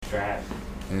trash.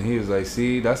 And he was like,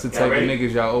 see, that's the type of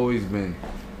niggas y'all always been.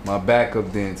 My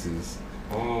backup dancers.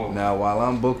 Oh. Now, while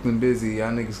I'm booked and busy,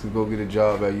 y'all niggas can go get a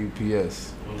job at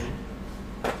UPS.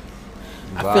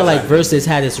 I feel like Versus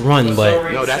had its run,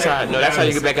 but that's how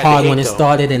you get back at hard the when gate, it though.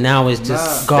 started, and now it's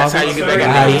just garbage. That's how you get back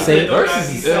at How the you gate. say it?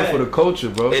 Versus is ill for the culture,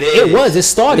 bro. It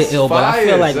started It's ill, but I fire,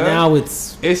 feel like son. now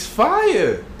it's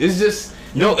fire. It's just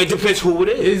no. It depends who it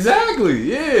is. Exactly.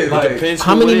 Yeah. like, depends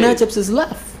how who many it is. matchups is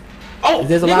left? Oh,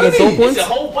 There's a lot of dope ones. It's a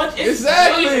whole bunch. It's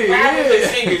Exactly, millions of rappers yeah.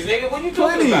 and singers, nigga. What you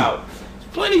talking Plenty. about?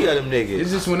 Plenty of them niggas.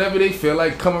 It's just whenever they feel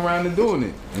like coming around and doing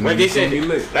it. And Like then they it's gonna said, be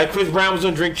lit. like Chris Brown was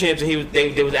on Drink Champs, and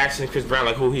they was asking Chris Brown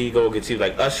like who he go against. He was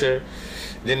like Usher,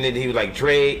 then he was like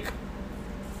Drake.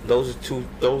 Those are two.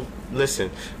 Those listen.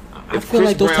 I feel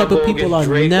like those type of people are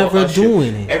never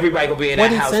doing it. Everybody gonna be in What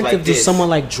that house incentive like does this. someone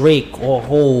like Drake or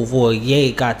Hove or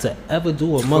Ye got to ever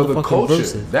do a For the motherfucking culture.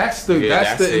 versus? That's the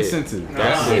that's it. incentive.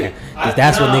 That's it. Because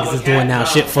that's what niggas is doing now,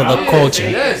 shit for the culture.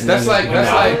 Yes, that's like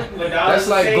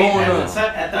going on.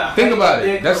 Think about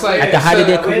it. That's like At the height of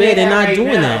their career, they're not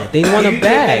doing that. They want a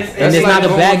bag, and there's not a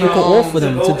bag you can offer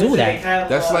them to do that.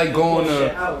 That's like going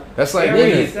to. That's like Nigga, when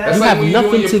you. That's you like have when you doing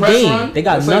nothing your to press gain. run. They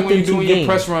got That's like when nothing you to doing your gain.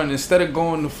 press run instead of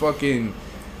going to fucking.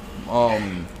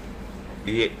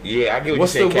 Yeah, I get what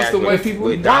What's you're saying. the- what's Cash, the but white people-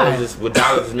 with dollars is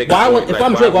making. Why would, like, if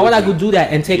I'm Drake, why would I go would do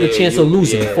that and take a Yeah, chance you- of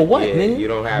losing? yeah, For what, yeah, nigga? you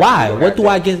don't have- Why? you don't What have do to.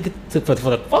 I get to, for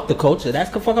the fuck the culture? That's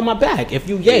the fuck on my back. If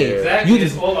you Ye, Exactly. you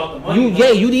It's all about the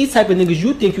money. you these type of niggas,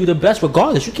 you think you the best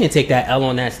regardless. You can't take that L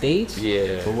on that stage.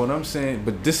 Yeah. But what I'm saying,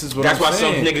 but this is what That's I'm why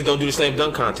saying. some niggas don't do the slam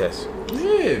dunk contest.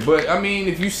 Yeah, but I mean,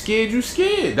 if you scared, you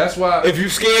scared. That's why. If you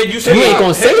scared, you You say ain't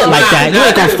gonna say it like that. You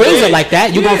ain't gonna phrase it like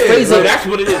that. You gonna phrase No, it. that's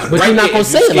what it is. But Right you're not there, gonna if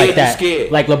say you it like scared, that. you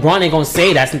scared. Like LeBron ain't gonna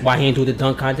say that's why he ain't do the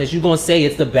dunk contest. You gonna say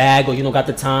it's the bag or you don't got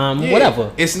the time, Yeah,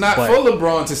 whatever. It's not But- for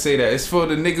LeBron to say that. It's for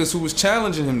the niggas who was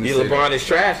challenging him to Yeah, say that. LeBron is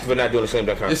trash for not doing the slam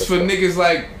dunk contest. It's for though. niggas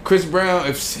like Chris Brown.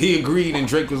 If he agreed and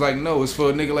Drake was like, no, it's for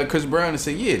a nigga like Chris Brown to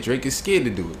say, yeah, Drake is scared to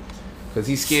do it. Because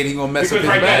he's scared he gonna mess Because up his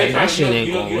right now, they bag. trying, That shit ain't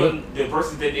you know, gonna you work. know, the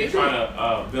person that they're trying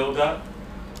to build up,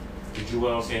 the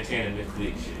Joel Santana Nick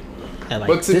League shit. Yeah, like,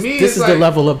 But to this, me, this it's is like- the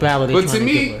level of battle they But trying to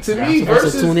me, give us. to I'm me, supposed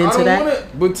versus, to tune I into don't that. wanna.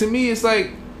 But to me, it's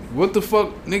like, what the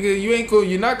fuck, nigga?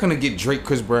 You're not gonna get Drake,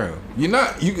 Chris Brown. You're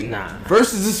not. You Nah.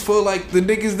 Versus is for like the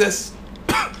niggas that's,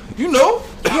 you know,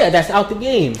 Yeah, that's out the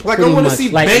game. like I pretty want to much. see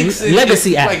like Banks and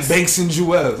legacy like acts. Banks and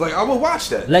Joel. Like I would watch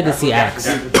that. Legacy acts.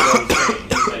 That's what I was saying.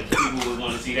 Like, people would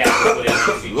want to see that. That's what they want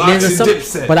to see. Lots There's and some-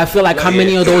 Dipset. but I feel like how Like,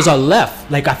 many yeah. of those are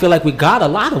left? Like I feel like we got a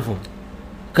lot of them,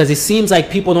 because it seems like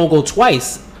people don't go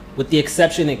twice, with the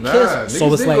exception of Nah, Kiss. niggas So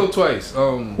it's did like, go twice.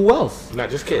 who else? Not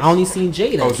just Kiss. I only seen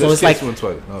Jada. Oh, so just it's like, Kiss went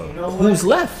twice. Oh. who's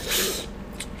left?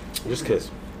 Just Kiss.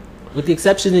 With the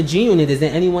exception of G Unit, is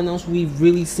there anyone else we've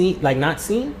really seen, like not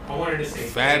seen? I wanted to say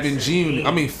Fab and G.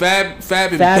 I mean Fab and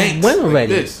Fab Banks. went like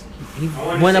already. this. He I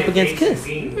wanted to went say up against Banks and Kiss.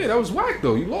 Bean. Yeah, that was whack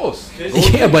though. You lost.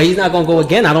 Yeah, but he's not gonna go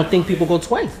again. I don't think people go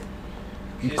twice.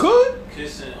 You could.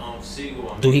 Kiss and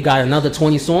Siegel. Do he got another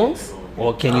 20 songs,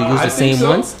 or can you use I the think same so.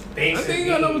 ones? I think he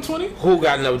got number 20. Who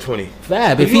got number 20?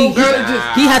 Fab. If If he you gotta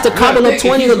just- he had to cobble up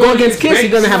 20 to go against Kiss,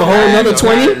 he's gonna have a whole nother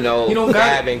 20. No, He don't got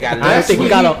Fab it. ain't got I don't nothing. think he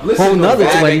got a Listen, whole though, nother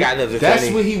Fab 20. ain't got another That's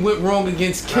 20. where he went wrong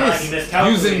against Nah, Kiss. he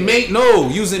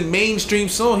miscalculated. Using mainstream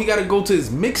song. He got to go to his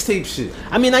mixtape shit.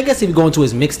 I mean, I guess if you go into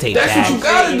his mixtape, That's bag. what you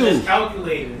gotta do.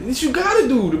 Calculated. What you gotta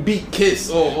do to beat Kiss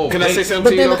or Can I say Banks. something But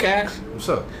to you, then though, I- Cash? What's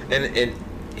up? And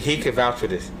he can vouch for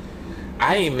this.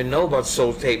 I didn't even know about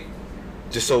Soul Tape,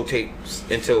 just Soul Tape,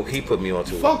 until he put me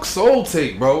onto it. Fuck Soul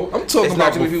Tape, bro. I'm talking It's not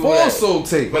about too many people before that- Soul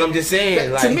Tape. But I'm just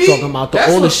saying, like, to me, talking about the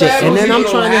that's older what shit, Fab and was then I'm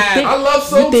even trying to on. think. I love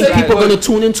Soul You think Tape, people but gonna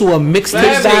tune into a mixtape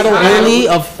Fab battle was- only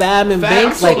of Fab and Fab,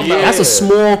 Banks? I'm Like talking about- that's a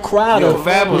small crowd Yo, of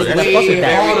Fab was niggas that way fuck with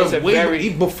that. harder. It's a Way very-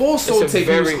 before Soul it's a Tape,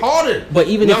 he was very- harder. But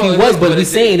even No, if he it was, is, but but we it's-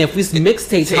 saying if it's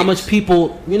mixtapes, how much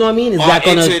people, you know what I mean, is Are that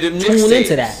gonna into the tune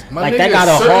into mixtapes. that? My Like nigga, that got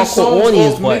a certain hardcore songs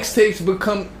audience, off but mixtapes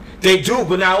become. they do,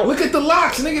 but now Look at the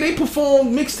Locks, nigga. They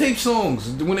perform mixtape songs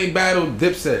when they battled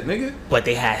Dipset, nigga. but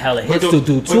they had hella hits those- to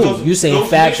do But too. those- You saying those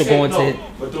Fab should go mixtape- into no, it?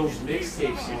 But those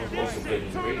mixtape songs also played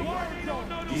in the radio.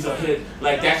 These are hits.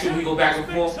 Like that shit we go back and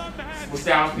forth with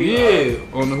Styles P. Yeah,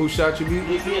 on the Who Shot You Beat.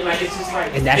 Yeah, like it's just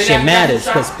like. And that shit matters,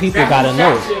 'cause people gotta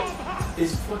know.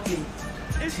 It's fucking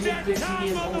 10, 15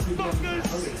 years old. People don't even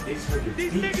heard it. They just heard the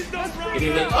beat. And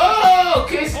they're like, oh,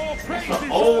 Kiss. That's the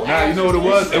old Nah, you know what it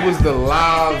was? It was the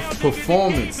live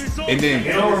performance, and then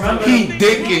he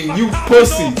dick and you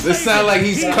pussy. It sound like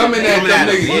he's coming at them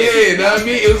niggas. Yeah, know what I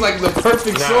mean? It was like the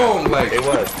perfect song. Like it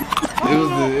was. it was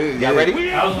the. Y'all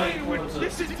ready? I was like,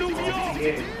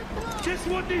 yeah.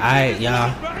 Alright, y'all.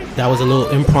 That was a little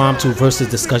impromptu versus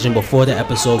discussion before the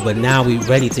episode, but now we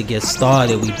ready to get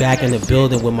started. We back in the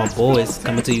building with my boys,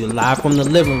 coming to you live from the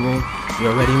living room. You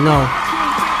already know.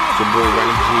 Your boy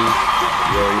Ronnie G.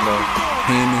 You already know.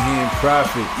 Hand to hand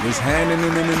profit. It's handing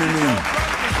in.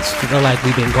 I feel like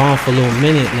we've been gone for a little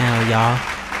minute now, y'all.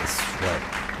 It's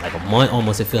what, like a month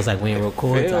almost. It feels like we ain't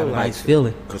recorded. How nice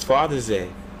feeling. Cause Father's Day.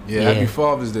 Yeah, happy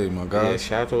Father's Day, my guy. Yeah,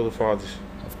 shout out to all the fathers.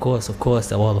 Of course,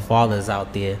 to all the fathers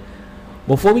out there.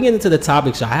 Before we get into the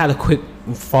topics, y'all, I had a quick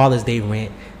Father's Day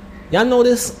rant. Y'all know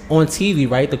this on TV,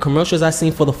 right? The commercials I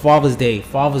seen for the Father's Day.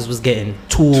 Fathers was getting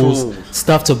tools,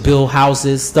 stuff to build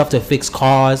houses, stuff to fix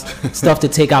cars, stuff to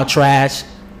take out trash,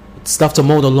 stuff to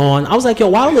mow the lawn. I was like, yo,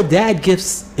 why don't the dad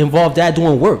gifts involve dad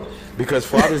doing work? Because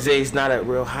Father's Day is not a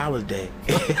real holiday.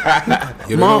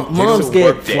 Moms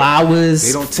get flowers.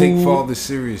 They don't food. take fathers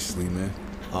seriously, man.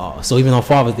 Oh, so even on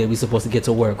Father's Day, we supposed to get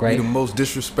to work, right? You're the most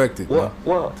disrespected.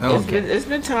 Well, it's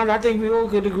been times, I think we all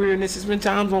could agree on this. It's been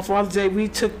times on Father's Day we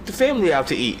took the family out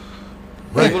to eat.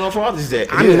 Right. Even on Father's Day.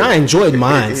 I mean, I enjoyed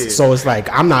mine, so it's like,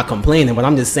 I'm not complaining, but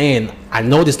I'm just saying, I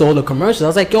noticed all the commercials. I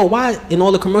was like, yo, why in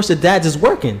all the commercials dad's is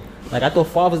working? Like, I thought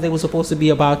Father's Day was supposed to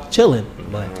be about chilling,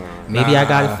 but maybe I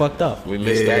got it fucked up. We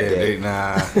missed that day.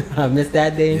 I missed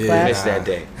that day in class? Missed that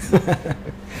day.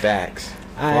 Facts.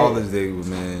 Father's Day,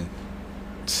 man.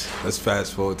 Let's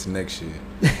fast forward to next year.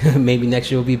 Maybe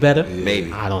next year will be better? Yeah.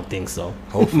 Maybe. I don't think so.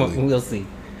 Hopefully. We'll see.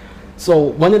 So,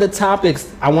 one of the topics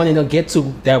I wanted to get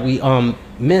to that we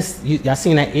missed, y'all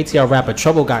seen that ATL rapper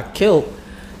Trouble got killed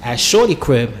at Shorty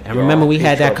crib. And remember, we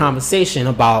had that conversation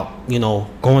about,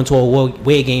 going to a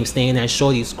away game, staying at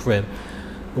Shorty's crib.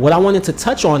 What I wanted to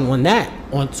touch on that,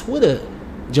 on Twitter,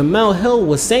 Jamel Hill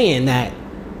was saying that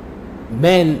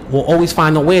men will always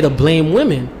find a way to blame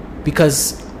women,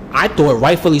 because I thought,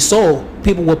 rightfully so,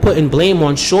 people were putting blame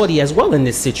on Shorty as well in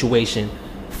this situation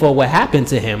for what happened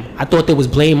to him. I thought there was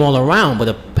blame all around, but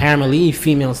apparently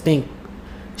females think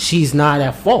she's not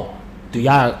at fault. Do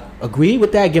y'all agree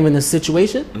with that, given the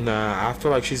situation? Nah, I feel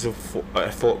like she's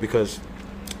at fault because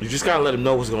you just gotta let them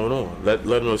know what's going on. Let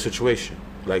them know the situation.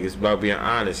 Like, it's about being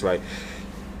honest. Like,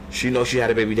 she knows she had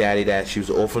a baby daddy that she was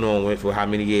off and on with for how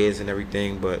many years and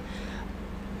everything, but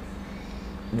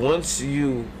once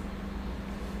you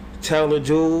tell a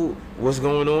dude what's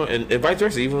going on, and vice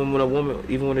versa, even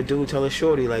when a dude tell a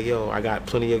shorty, like, yo, I got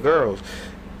plenty of girls,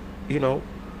 you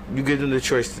give them the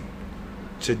choice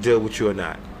to deal with you or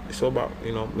not. It's all about,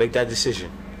 make that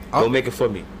decision. Don't make it for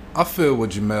me. I feel what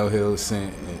Jamel Hill is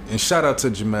saying, and shout out to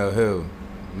Jamel Hill.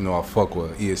 I fuck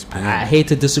with ESPN. I hate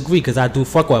to disagree, because I do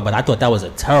fuck with her, but I thought that was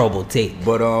a terrible take.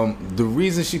 But the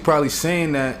reason she probably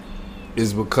saying that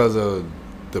is because of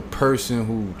the person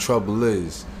who Trouble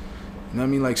is. You know what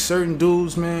I mean? Like, certain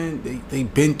dudes, man, they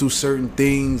been through certain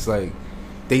things. Like,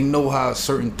 they know how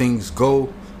certain things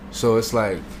go. So it's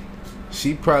like,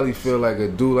 she probably feel like a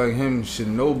dude like him should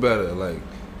know better. Like,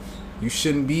 you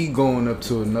shouldn't be going up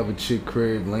to another chick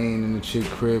crib, laying in the chick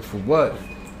crib for what?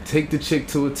 Take the chick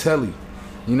to a telly.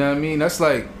 You know what I mean? That's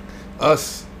like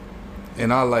us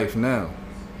in our life now.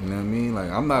 You know what I mean? Like,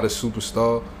 I'm not a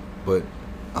superstar, but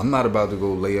I'm not about to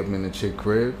go lay up in the chick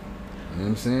crib. You know what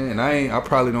I'm saying? And I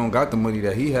probably don't got the money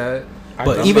that he had.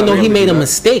 But even though he made a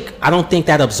mistake, I don't think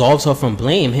that absolves her from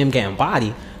blame, him getting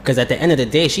bodied. Because at the end of the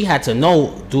day, she had to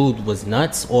know dude was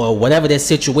nuts, or whatever their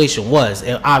situation was.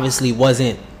 It obviously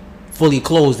wasn't fully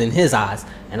closed in his eyes.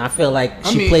 And I feel like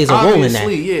she plays a role in that.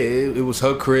 Yeah, it was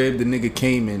her crib. The nigga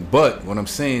came in. But what I'm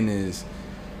saying is,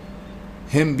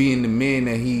 him being the man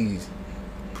that he's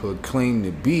proclaimed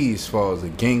to be, as far as a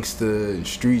gangster and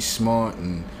street smart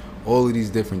and all of these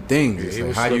different things. It's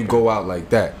like, how you go out like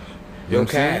that? You know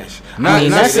Cash.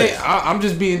 I'm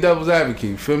just being devil's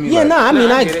advocate. You feel me? Yeah,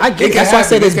 like, I get. That's why I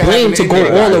said there's blame to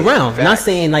go all around. Not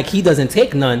saying like he doesn't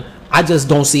take none. I just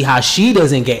don't see how she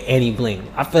doesn't get any blame.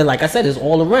 I feel like I said it's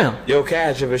all around. Yo,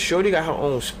 Cash, if a shorty got her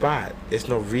own spot, there's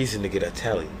no reason to get a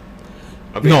telly.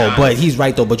 No, but he's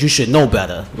right though. But you should know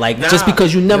better. Like, just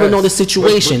because you never know the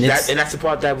situation, and that's the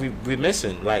part that we're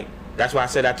missing. Like, that's why I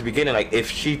said at the beginning. Like, if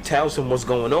she tells him what's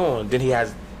going on, then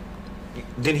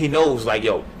he knows. Like,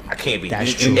 yo, I can't be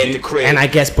that's true. At the crib. And I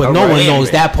guess, but no one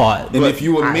knows that part. And if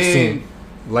you a man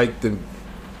like the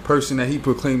person that he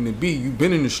proclaimed to be, you've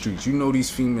been in the streets. You know these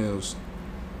females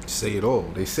say it all.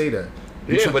 They say that.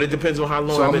 But it depends on how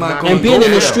long. So I've been and being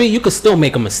in the street, you could still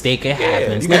make a mistake. It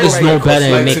happens. Niggas know better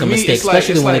and make a mistake,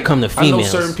 especially when it comes to females. I know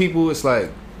certain people. It's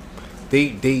like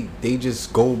they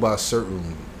just go by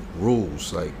certain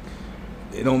rules. Like,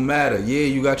 it don't matter. Yeah,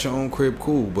 you got your own crib,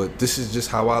 cool. But this is just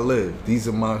how I live. These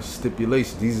are my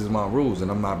stipulations. These are my rules,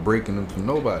 and I'm not breaking them for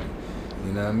nobody.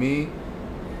 You know what I mean?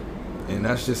 And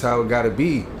that's just how it gotta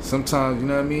be. Sometimes, you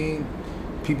know what I mean?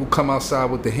 People come outside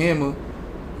with the hammer.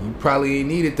 You probably ain't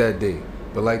need it that day.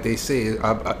 But like they say,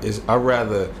 I'd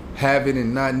rather have it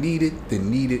and not need it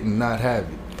than need it and not have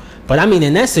it. But I mean,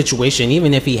 in that situation,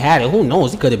 even if he had it, who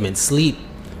knows? He could have been asleep.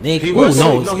 Nick, who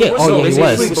knows? No, he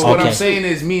was. But what I'm saying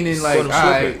is, meaning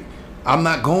like, I'm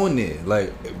not going there.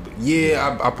 Like,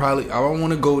 yeah, I don't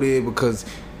want to go there because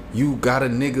you got a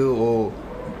nigga or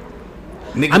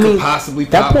nigga could possibly.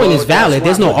 That point is valid.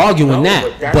 There's no arguing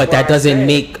that, but that doesn't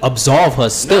absolve her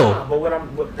still. Nah,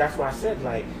 but that's why I said,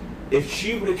 like, if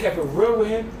she would have kept it real with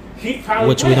him, he probably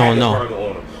which we don't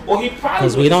know. Or he probably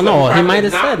because we don't know. He might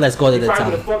have said, "Let's go to the top." He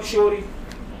probably would have fucked shorty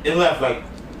and left, like,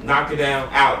 knocked her down,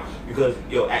 out. Because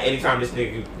at any time this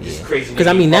nigga is crazy. Because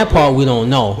I mean that part we don't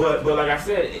know. But like I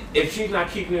said, if she's not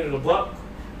keeping it in the buck,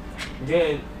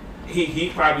 then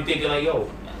he probably thinking like, yo,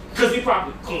 because he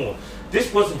probably, come on,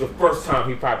 this wasn't the first time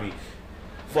he probably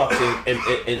fucked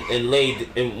and laid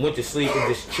and went to sleep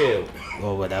and just chilled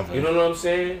or whatever. You know what I'm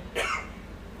saying?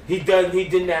 He's probably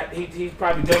done that a few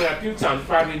times. He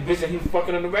probably bitch that he was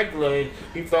fucking on the regular and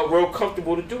he felt real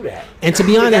comfortable to do that. And to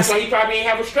be honest, that's why he probably ain't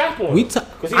have a strap on.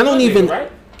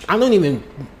 I don't even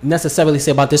necessarily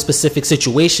say about this specific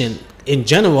situation. In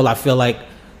general, I feel like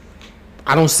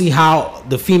I don't see how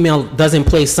the female doesn't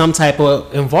play some type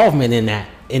of involvement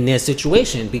in their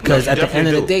situation, because at the end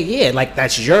of the day, like,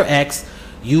 that's your ex.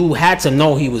 You had to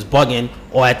know he was bugging,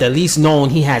 or at the least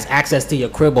known he has access to your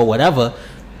crib or whatever,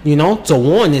 to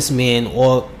warn this man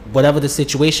or whatever the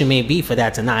situation may be for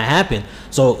that to not happen.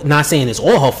 So, not saying it's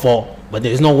all her fault, but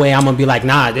there's no way I'm gonna be like,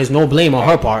 nah, there's no blame on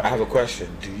her part. I have a question.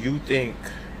 Do you think,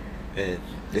 and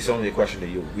this is only a question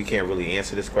that we can't really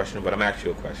answer this question, but I'm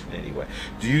asking you a question anyway.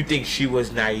 Do you think she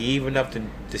was naive enough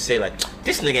to say, like,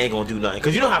 this nigga ain't gonna do nothing?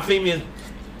 Because you know how female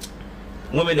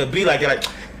women will be like, they're like,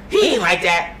 he ain't like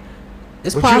that.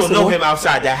 It's but possible. You don't know him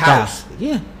outside that house.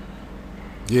 Yeah.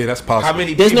 Yeah, that's possible. How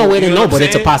many There's people, no way to know, but it's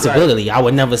a saying? possibility. I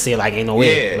would never say, like, ain't no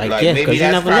way. Yeah, because maybe you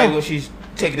that's never probably know. when she's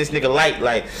taking this nigga light,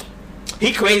 like,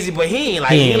 he crazy, but he ain't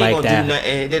like gonna that. do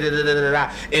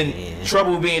nothing. And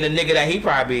Trouble being the nigga that he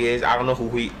probably is, I don't know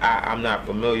who I'm not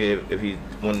familiar if he's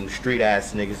one of the street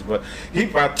ass niggas, but he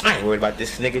probably, I ain't worried about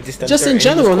this nigga. Just in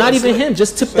general, not even him.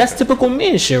 That's typical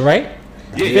men shit, right?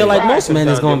 I feel like most men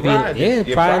is gonna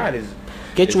be pride is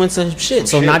get you into shit.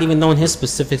 So not even knowing his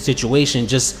specific situation,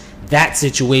 just that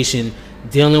situation.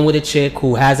 Dealing with a chick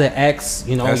who has an ex,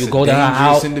 you go to her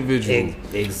house. Individual.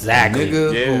 Exactly. A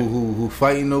nigga who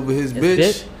fighting over his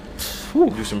bitch.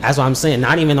 That's what I'm saying.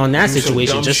 Not even on that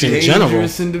situation, just in general.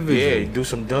 Yeah, do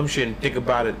some dumb shit and think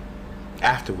about it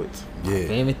afterwards. Yeah.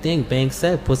 Favorite thing, Bang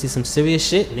said, pussy some serious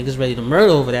shit. Niggas ready to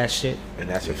murder over that shit. And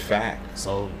that's a fact.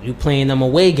 So you playing them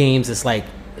away games, it's like,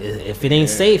 if it ain't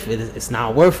safe, it's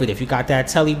not worth it. If you got that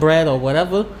telly bread or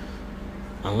whatever,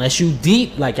 unless you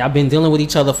deep, like y'all been dealing with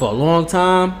each other for a long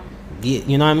time,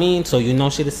 you know what I mean? So you know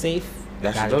shit is safe.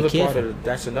 That's another part.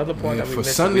 That's another part. Yeah, for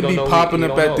something to be popping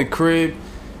up at the crib,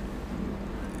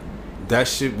 that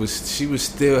shit she was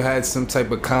still had some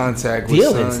type of contact with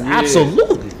dealings. Son.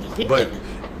 Absolutely. Yeah. But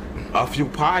a few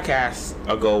podcasts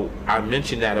ago, I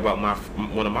mentioned that about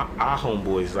one of our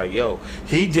homeboys. Like, yo,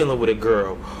 he dealing with a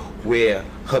girl where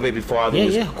her baby father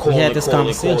was calling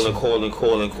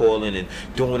and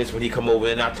doing this when he come over.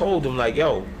 And I told him, like,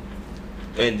 yo,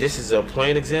 and this is a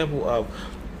plain example of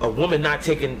a woman not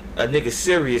taking a nigga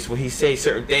serious when he say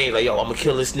certain things, like, yo, I'm gonna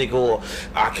kill this nigga, or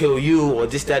I'll kill you, or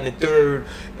this, that, and the third.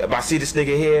 If I see this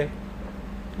nigga here,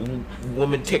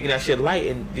 women taking that shit light,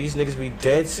 and these niggas be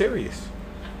dead serious.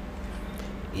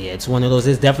 Yeah, it's one of those.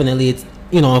 It's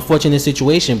unfortunate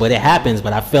situation, but it happens.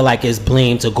 But I feel like it's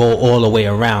blame to go all the way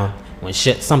around when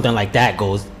something like that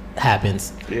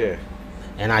happens. Yeah.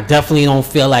 And I definitely don't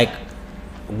feel like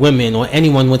women or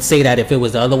anyone would say that if it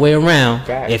was the other way around.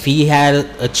 Facts. If he had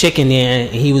a chick in there and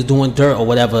he was doing dirt or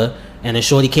whatever, and a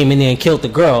shorty came in there and killed the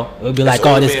girl, it would be like,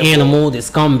 oh, this animal, this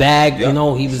scumbag,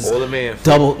 he was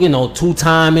double,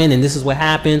 2-timing, and this is what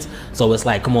happens. So it's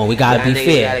like, come on, we gotta be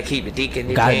fair. Gotta keep it deep in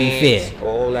your gotta be fair.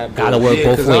 All that gotta work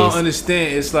both ways. I don't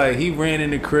understand. It's like he ran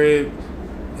in the crib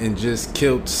and just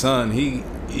killed Son. He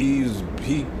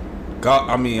got.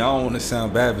 I mean, I don't want to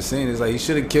sound bad for saying this. Like, he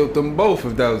should have killed them both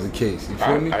if that was the case. You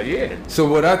feel me? Yeah. So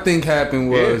what I think happened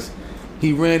was.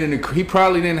 He ran in he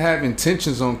probably didn't have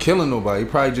intentions on killing nobody. He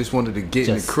probably just wanted to get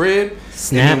in the crib.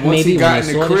 Snap, and then once he got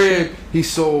in the crib, shit, he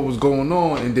saw what was going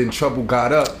on, and then Trouble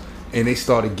got up and they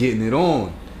started getting it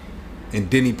on. And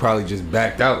then he probably just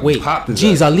backed out. Wait, and popped his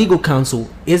geez, ass. Our legal counsel,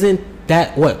 isn't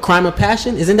that what crime of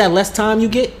passion? Isn't that less time you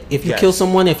get if you Yes. kill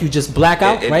someone if you just black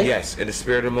out, right? Yes, in the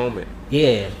spirit of the moment.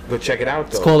 Yeah, But check it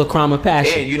out though. it's called a crime of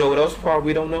passion. And you know what else part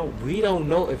we don't know? We don't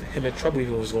know if him and Trouble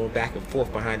even was going back and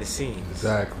forth behind the scenes.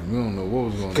 Exactly. We don't know what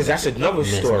was going on. Because that's another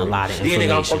Missing story. a lot of Yeah,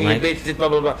 nigga, I'm fucking information, your bitch, this, blah,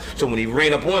 blah, blah. So when he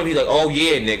ran up on him, he's like, oh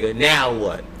yeah, nigga, now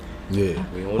what? Yeah.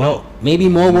 We don't Well, know. maybe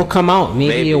more will come out. Maybe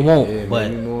Maybe. it won't. Yeah, but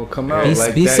maybe more come out. be,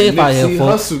 Like be that safe out here, Nipsey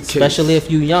folks. Hussle case. Especially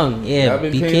if you young. Yeah, Y'all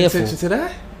been be paying careful. attention to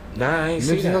that? Nah, I ain't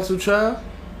see Nipsey that. Hussle trial?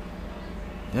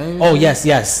 Y'all ain't Oh seen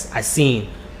yes, I seen.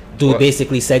 Dude What?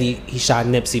 basically said he shot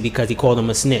Nipsey because he called him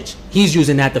a snitch. He's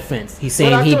using that defense. He's But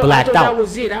saying I he thought- blacked I thought out. That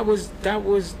was it. That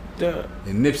was the. it?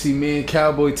 And Nipsey, me and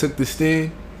Cowboy took the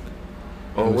stand.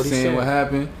 Oh, He what was he saying said? what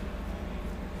happened.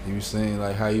 He was saying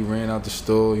like how he ran out the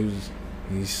store. He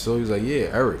was like, yeah,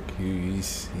 Eric. He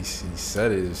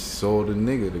said it. Saw the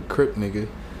nigga, the Crip nigga,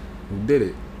 who did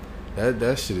it.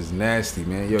 That shit is nasty,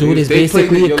 man. Yo, Dude is they played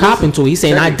basically the- a cop into it. He's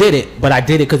saying check I it. did it, but I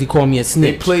did it because he called me a They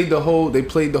snitch. played the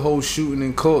whole shooting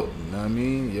in court. You know what I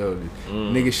mean? Yo, the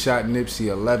nigga shot Nipsey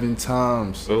 11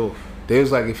 times. Oh, They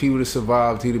was like, if he would have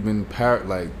survived, he'd have been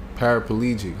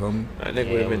paraplegic, homie. that nigga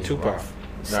Yeah, would it have been was Tupac. rough.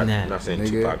 Not Snap. saying Nigga.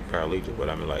 Tupac paralegal, but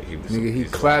I mean like he was. Nigga, he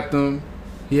he's- clapped him.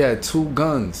 He had 2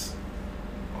 guns.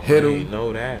 I Hit didn't him,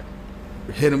 know that.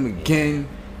 hit him again,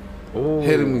 Ooh.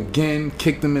 hit him again,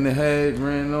 kicked him in the head,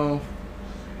 ran off.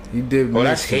 He did. Oh,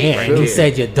 that's Nipsey. hate Yeah, right and he there.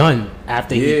 said you're done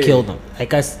after he Yeah. killed him.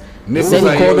 Like I said, Nip he was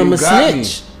like, called yo, him you a got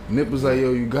snitch me. Nip was like,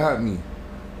 yo, you got me.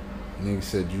 Nigga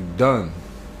said, you done.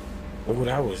 Oh,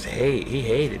 that was hate. He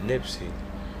hated Nipsey.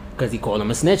 because he called him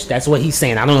a snitch. That's what he's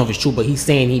saying. I don't know if it's true, but he's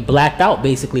saying he blacked out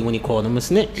basically when he called him a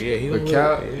snitch. Yeah, he But was.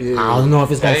 Cal, Yeah. yeah. I don't know if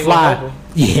it's That gonna ain't gonna fly. help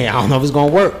Yeah, I don't know if it's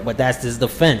gonna work, but that's his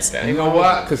defense. That You ain't know gonna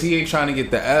why? help. Because he ain't trying to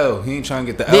get the L. He ain't trying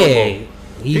to get the Yeah, elbow.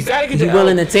 he's gotta get he the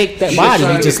willing L. to take that He body.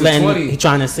 trying He to just get the letting. 20. He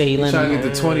trying to say he He trying to letting.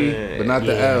 get the 20, but not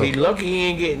the Yeah. L. He lucky he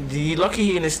ain't getting. He lucky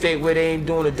he in a state where they ain't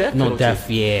doing a death No penalty. death,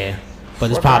 yeah, but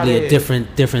it's Fuck probably outta a here.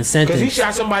 different sentence. Because he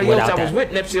shot somebody else without that was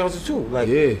with Nipsey Hussle too. Like,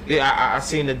 Yeah. I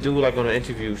seen the dude like on an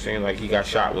interview saying like he got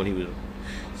shot when he was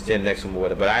standing next to him or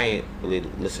whatever. But I ain't really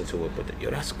listened to it. But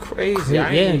yo, that's crazy.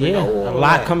 I Yeah, ain't even yeah, know a all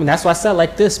lot that. coming. That's why I said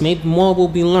like this. Maybe more will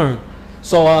be learned.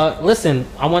 So listen,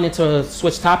 I wanted to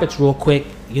switch topics real quick.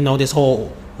 You know, this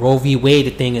whole Roe v.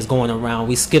 Wade thing is going around.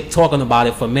 We skipped talking about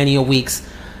it for many a weeks.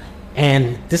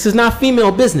 And this is not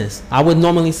female business. I would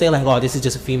normally say like, oh, this is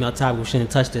just a female topic. We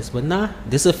shouldn't touch this. But nah,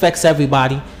 this affects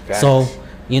everybody. Facts. So,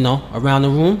 you know, around the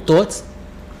room, thoughts?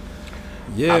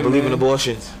 Yeah, I believe in man.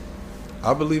 abortions.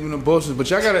 I believe in abortions, but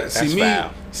y'all gotta That's see me. foul.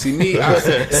 See me.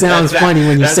 Sounds funny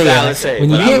when you that's say valid it. say, When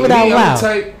you but hear it out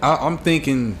loud.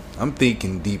 I'm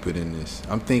thinking deeper than this.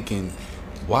 I'm thinking,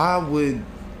 why would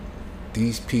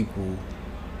these people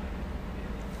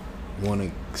want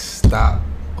to stop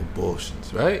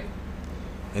abortions, right?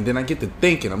 And then I get to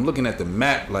thinking, I'm looking at the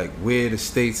map, like where the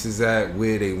states is at,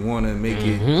 where they want to make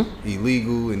it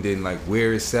illegal, and then like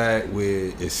where it's at,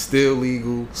 where it's still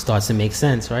legal. Starts to make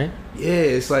sense, right? Yeah,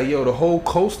 it's like, yo, the whole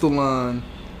coastal line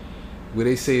where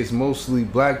they say it's mostly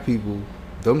black people,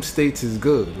 them states is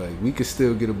good. Like, we could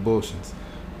still get abortions.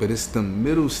 But it's the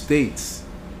middle states,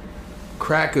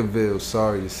 Crackerville,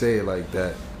 sorry to say it like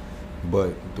that,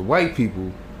 but the white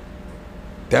people,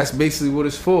 that's basically what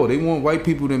it's for. They want white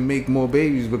people to make more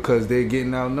babies because they're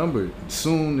getting outnumbered.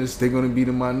 Soon they're going to be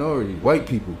the minority, white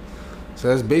people. So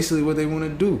that's basically what they want to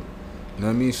do. You know what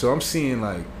I mean? So I'm seeing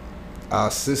like our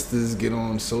sisters get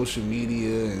on social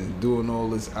media and doing all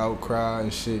this outcry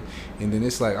and shit. And then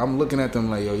it's like, I'm looking at them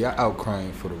like, yo, y'all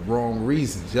outcrying for the wrong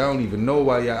reasons. Y'all don't even know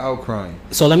why y'all outcrying.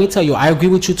 So let me tell you, I agree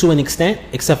with you to an extent,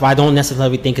 except I don't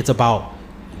necessarily think it's about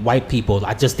white people.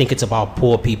 I just think it's about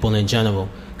poor people in general.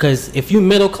 Because if you're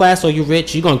middle class or you're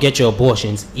rich, you're going to get your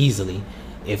abortions easily.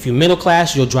 If you're middle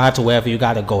class, you'll drive to wherever you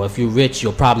got to go. If you're rich,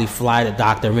 you'll probably fly the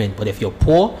doctor in. But if you're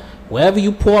poor, wherever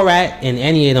you poor at in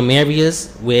any of them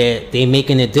areas where they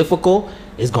making it difficult,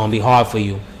 it's going to be hard for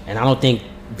you. And I don't think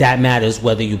that matters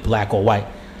whether you're black or white.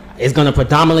 It's going to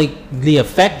predominantly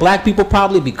affect black people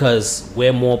probably because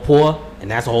we're more poor,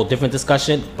 and that's a whole different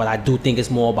discussion. But I do think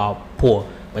it's more about poor.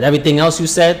 But everything else you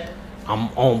said, I'm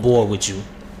on board with you.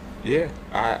 Yeah,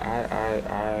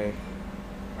 I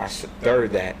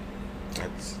third that.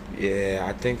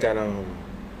 I think that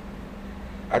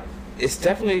it's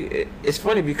definitely it's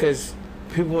funny because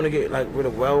people want to get like rid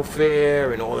of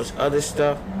welfare and all this other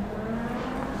stuff.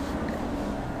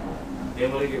 They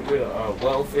want to get rid of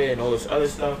welfare and all this other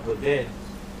stuff, but then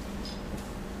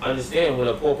understand when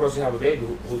a poor person have a baby,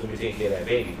 who's gonna be taking care of that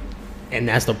baby? And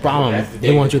that's the problem. That's the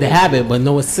They want you to biggest have it, but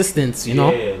no assistance, you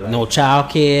know? Yeah, like- No child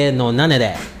care, no none of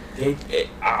that.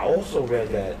 I also read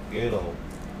that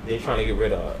they're trying to get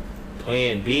rid of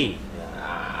Plan B.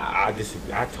 I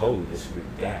disagree. I totally disagree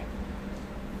with that.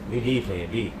 We need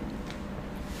Plan B.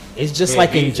 It's just Plan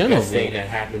like B in is the general. best thing that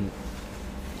happened.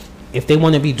 If they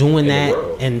want to be doing In the that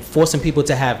world. and forcing people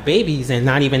to have babies and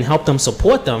not even help them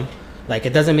support them, like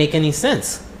it doesn't make any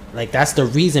sense. Like that's the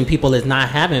reason people is not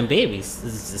having babies.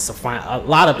 It's a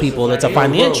lot of people. It's a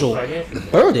financial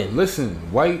burden. Listen,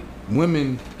 white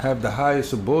women have the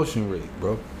highest abortion rate,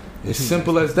 bro. It's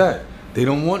simple as that. They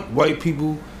don't want white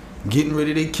people getting rid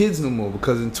of their kids no more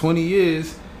because in 20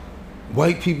 years,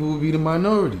 white people will be the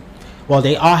minority. Well,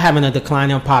 they are having a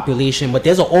decline in population, but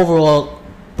there's an overall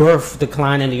birth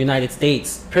decline in the United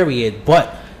States, period.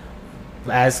 But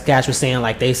as Cash was saying,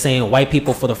 like they saying white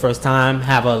people for the first time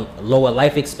have a lower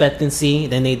life expectancy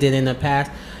than they did in the past.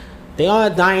 They are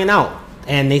dying out,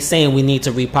 and they saying we need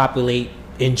to repopulate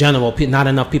in general. Not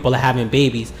enough people are having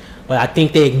babies, but I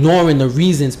think they're ignoring the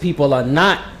reasons people are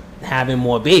not having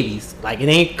more babies. Like it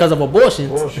ain't because of abortions.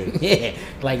 Yeah,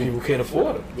 like People can't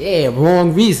afford them. yeah,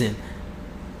 wrong reason.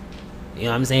 You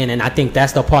know what I'm saying? And I think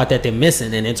that's the part that they're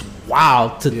missing. And it's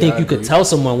wild to think I you could agree. tell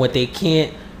someone what they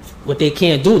can't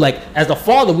do. Like as the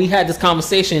father, we had this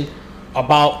conversation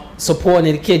about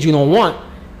supporting the kid you don't want.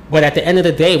 But at the end of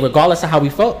the day, regardless of how we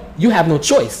felt, you have no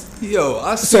choice.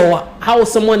 Yo, So how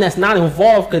someone that's not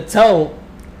involved could tell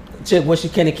chick what she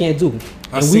can and can't do?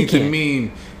 I And see we the can't.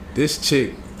 meme. This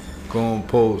chick gonna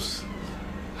post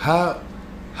how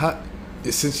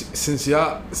since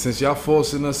y'all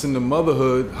forcing us into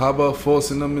motherhood, how about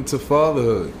forcing them into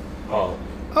fatherhood? Oh,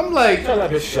 I'm like, tell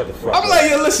that bitch shut the fuck I'm up. like,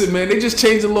 yo, listen, man, they just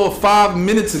changed the law 5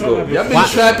 minutes ago. Y'all been Why-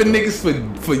 trapping niggas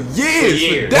for years,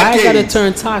 years. for Why I decades. gotta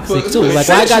turn toxic For- too? for Like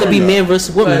why I gotta be centuries. man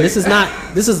versus woman? Like-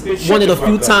 This is Bitch, one of the shut the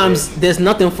few fuck up, times bitch. there's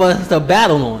nothing for us to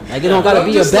battle on. Like it don't gotta I'm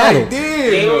be a just battle. like, damn,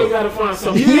 They always bro. gotta find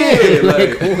something. Yeah,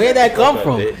 Like like, where'd that come Fuck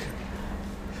from? up, bitch.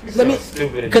 You Let me. sound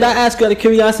stupid and Could I ask you out of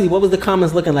curiosity, what was the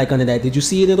comments looking like under that? Did you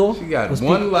see it at all? she got Was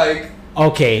one like.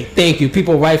 Okay, thank you.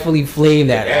 People rightfully flame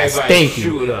that ass. Everybody Thank you.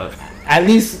 shoot us. At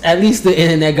least the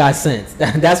internet got sense.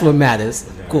 That's what matters.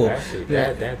 Cool. That shit,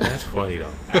 that's funny though.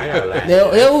 I gotta laugh.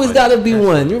 There always That's gotta funny. be That's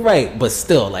one. funny. You're right, but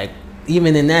still, like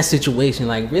even in that situation,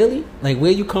 like really, like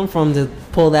where you come from to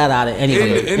pull that out of any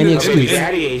In- excuse?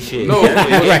 Daddy ain't shit. No,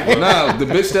 Right. nah, the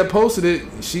bitch that posted it,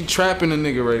 she trapping a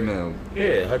nigga right now,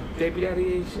 Yeah, her baby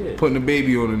daddy ain't shit. putting a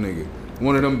baby on a nigga.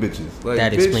 One of them bitches. Like,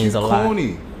 That bitch, explains you a lot.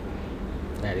 corny.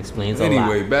 That explains a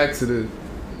Anyway, lot. back to the.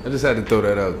 I just had to throw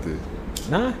that out there.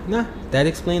 Nah, that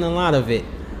explains a lot of it.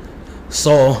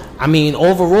 So, I mean,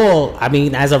 overall,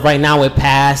 as of right now, it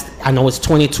passed. I know it's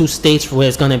 22 states where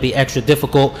it's going to be extra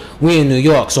difficult. We're in New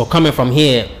York, so coming from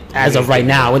here, as of right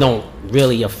now, it don't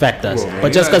really affect us. Well, man,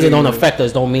 but just you're because it not don't getting- affect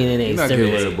us, don't mean it you're ain't not getting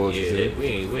serious. rid of bullshit. Yeah, we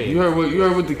ain't. You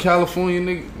heard what the California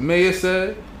nigga mayor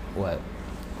said? What?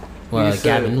 Well, He said-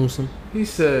 Gavin Newsom.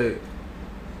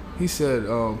 He said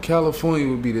California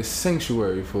would be the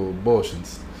sanctuary for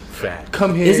abortions. Fact.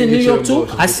 Come here. Is it and New get your York too?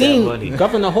 abortions. I that seen money.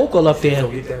 Governor Hochul up Go there.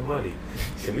 get that money.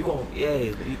 So we gon'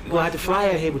 you gonna have to fly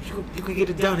out here, but you can get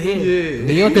it done here. Yeah.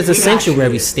 New York is a We got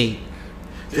sanctuary you. state.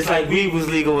 Just like weed was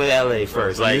legal in LA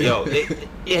first. Like, yo,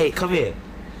 hey, come here.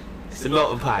 It's a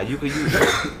melting pot. You can use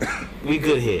it. We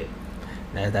good here.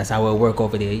 That's how it work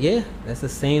over there. Yeah, that's the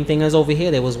same thing as over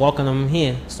here. They was walking them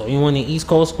here. So you on the East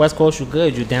Coast, West Coast, you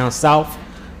good. You down South,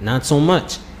 not so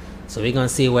much. So we're gonna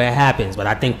see where it happens. But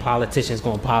I think politicians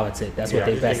gonna politic. That's what I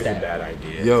they just best think it's a at. bad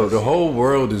idea. Yo, the whole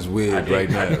world is I weird think- right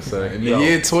I now, think- son. In the yo.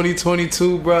 year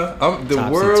 2022, bro, the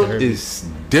Topsy world turvy. is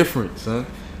different, son.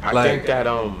 I Like, think that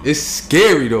it's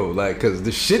scary though, like, cause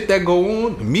the shit that go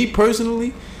on. Me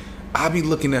personally, I be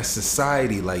looking at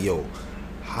society like, yo,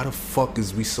 how the fuck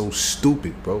is we so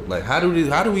stupid, bro? Like, how do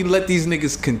we let these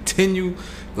niggas continue?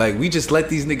 Like, we just let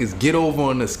these niggas get over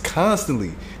on us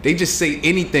constantly. They just say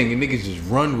anything and niggas just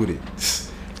run with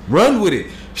it. Run with it.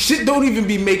 Shit don't even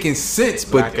be making sense,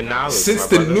 but Lack of knowledge,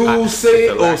 since my the brother. news say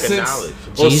It's it, a or lack of since knowledge.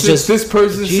 G's just- this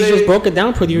person She say just it, broke it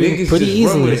down pretty niggas pretty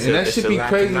just run with easily. it. And that It's should a be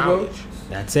lack of crazy, bro. knowledge.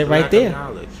 That's it Lack right of there.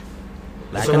 knowledge.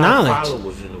 Lack There's of a lot knowledge.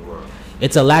 followers in the world.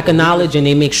 It's a lack of knowledge, and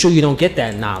they make sure you don't get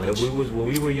that And knowledge. when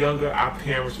we were younger, our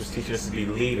parents was teaching us to be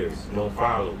leaders, don't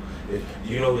follow.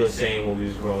 You know they're saying when we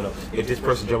was growing up, if this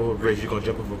person jump over a bridge, you're gonna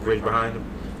jump over a bridge behind them.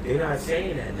 They're not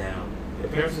saying that now. The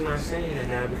parents are not saying that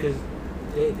now because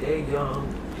they're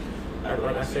young.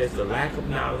 Like I said, it's the lack of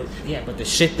knowledge. Yeah, but the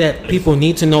shit that people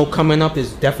need to know coming up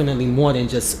is definitely more than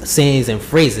just sayings and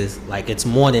phrases. Like it's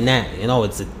more than that. You know,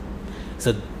 it's a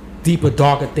deeper,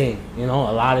 darker thing. You know,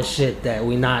 a lot of shit that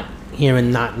we not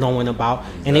hearing, not knowing about,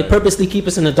 and they purposely keep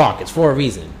us in the dark. It's for a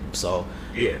reason. So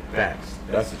Yeah, facts.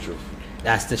 That's the truth.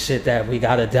 that's the shit that we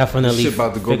gotta This definitely shit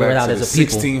about to go figure it back out to the as a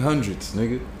people. 1600s,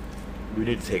 nigga. We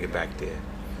need to take it back there.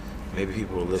 maybe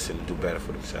people will listen and do better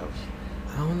for themselves.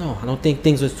 I don't know. I don't think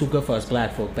things was too good for us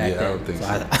black folk back Yeah, I then. don't think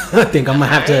so. I think I'm gonna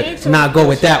have to not go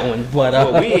with that one. But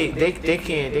Well, they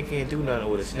can't do nothing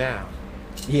with us now.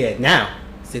 yeah, now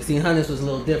 1600s was a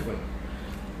little different.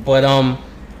 But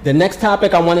the next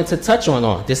topic I wanted to touch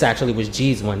on, this actually was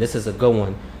G's one. This is a good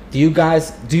one. Do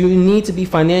you need to be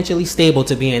financially stable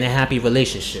to be in a happy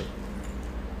relationship?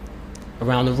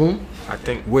 Around the room? I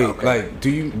think. Wait, okay. like, do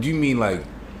you mean like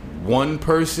one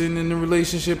person in the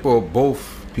relationship or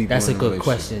both people? That's a in the good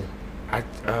relationship?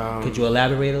 question. Could you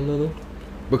elaborate a little?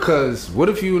 Because what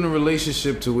if you in a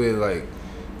relationship to where like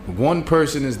one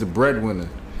person is the breadwinner,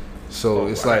 so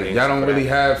it's like y'all don't really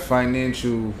have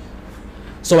financial.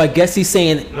 So I guess he's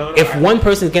saying if one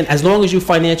person can, as long as you're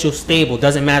financial stable,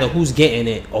 doesn't matter who's getting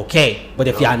it, okay. But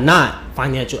if y'all not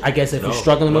financial, I guess if you're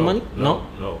struggling with money, no.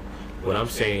 What I'm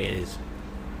saying is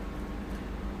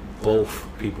both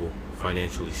people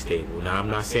financially stable. Now I'm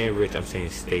not saying rich, I'm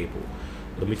saying stable.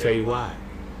 Let me tell you why.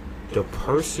 The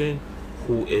person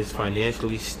who is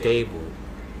financially stable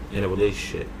in a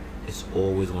relationship is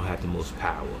always gonna have the most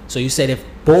power. So you said if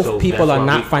both So people that's are why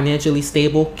not financially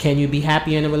stable, can you be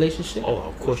happy in a relationship? Oh,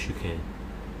 of course you can.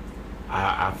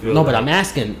 I feel No, but like- I'm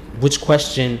asking which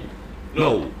question.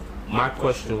 No, my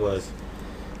question was,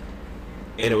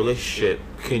 in a relationship,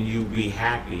 can you be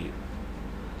happy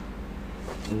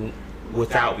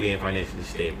without being financially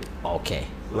stable? Okay,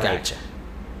 Like- gotcha.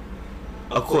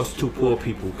 Of course, two poor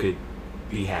people could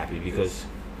be happy because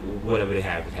whatever they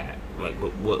have is happy. Like,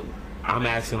 but what I'm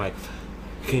asking, like,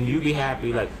 can you be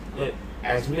happy, like,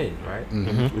 as men, right?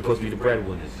 Mm-hmm. We're supposed to be the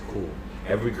breadwinners. Cool.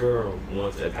 Every girl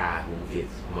wants a guy who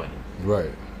gets money,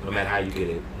 Right. no matter how you get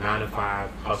it, 9 to 5,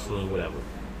 hustling, whatever.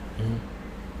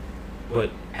 But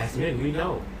as men, we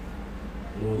know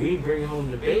when we bring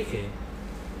home the bacon,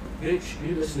 bitch,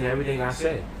 you listen to everything I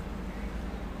say.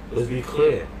 Let's be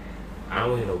clear. I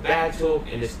don't hear no bad talk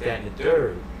and this, that, and the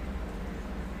third.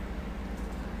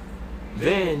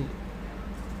 Then,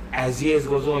 as years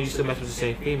goes on, you still mess with the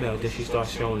same female. Then she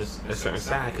starts showing a certain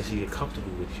side because she get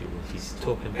comfortable with you, and she's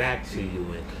talking back to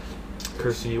you and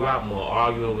cursing you out more,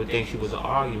 arguing over things she wasn't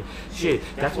arguing. Shit,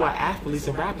 that's why athletes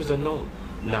and rappers are known.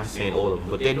 Not saying all of them,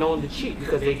 but they're known to cheat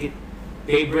because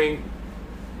they bring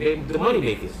the money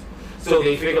makers. So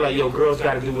they figure like, yo, girls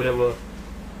got to do whatever.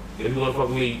 If you want to fuck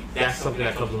with me, that's something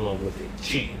that comes along with it.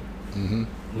 Cheating. Mm-hmm.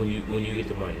 When you get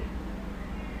the money.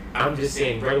 I'm just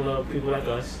saying, regular people like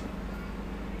us,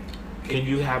 can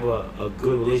you have a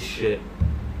good relationship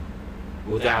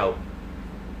without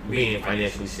being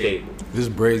financially stable? This is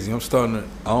brazy. I'm starting to.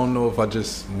 I don't know if I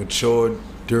just matured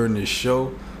during this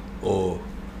show, or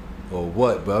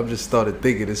what. But I've just started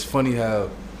thinking. It's funny how,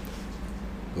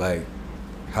 like,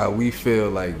 how we feel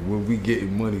like when we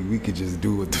getting money, we could just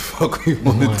do what the fuck we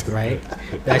want to do. Right?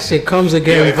 That shit comes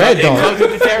again red It comes though.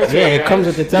 with the territory. Yeah, it comes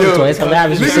with the territory. It's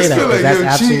hilarious you say Niggas that feel because like that's yo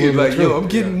absolutely cheating. Like true. yo, I'm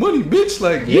getting money, bitch.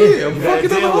 Like Yeah. yeah, I'm You gotta fucking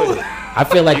deal up. with it. I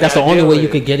feel like You that's the gotta only deal way with you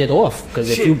it. could get it off. Because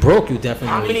if Shit. you broke, you How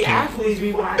definitely many can't. athletes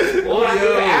we watch? All I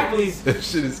hear athletes. That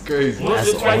shit is crazy. Once That's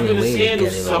or the twice only in the way to scandals,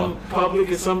 get it some off. public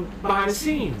and some behind the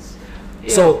scenes.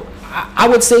 Yeah. So I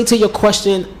would say to your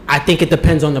question, I think it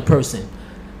depends on the person,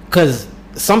 because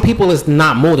some people is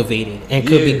not motivated and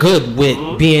could be Yeah. good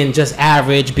with being just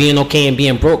average, being okay, and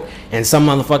being broke, and some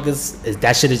motherfuckers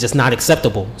that shit is just not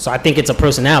acceptable. So I think it's a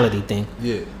personality thing.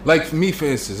 Yeah, like for me, for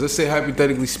instance, let's say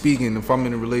hypothetically speaking, if I'm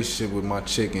in a relationship with my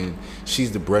chick and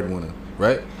she's the breadwinner,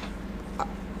 right?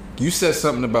 You said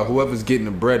something about whoever's getting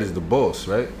the bread is the boss,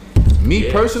 right? Me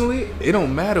Yes. personally, it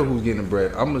don't matter who's getting the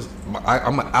bread. I'm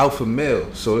an alpha male,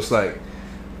 so it's like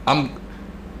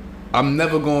I'm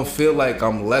never gonna feel like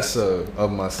I'm lesser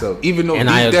of myself, even though And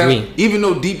deep I agree. down, even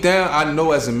though deep down I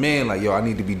know as a man, like yo, I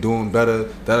need to be doing better,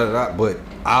 but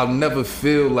I'll never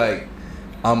feel like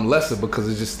I'm lesser because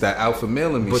it's just that alpha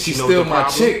male in me. But She's you know still the my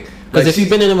problem? chick. 'Cause if you've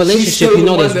been in a she's relationship, still you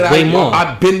know the one there's that way more.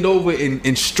 I bend over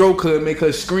and stroke her and make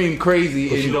her scream crazy.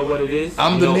 But and you know what it is?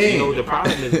 I'm you the know, man. You know what the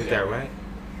problem is with that, right?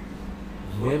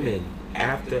 Women,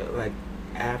 after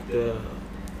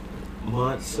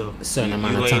months of Certain you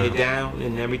amount of laying time. it down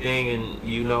and everything, and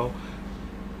you know,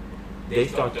 they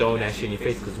start throwing that shit in your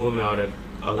face because women are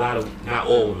not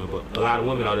all women, but a lot of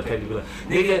women are the type to be like,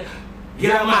 nigga,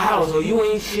 get out of my house or you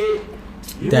ain't shit.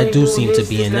 You That ain't do doing seem this, to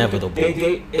be this, that." inevitable.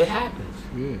 It happens.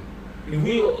 Yeah.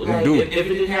 We, like, do. if it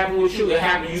didn't happen with you, it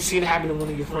happened. You seen it happen to one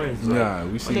of your friends. Like, Nah,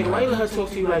 we seen nigga, it why you let happen. her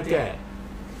talk to you like that?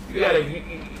 You gotta you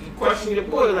question your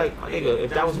boy. Like, nigga,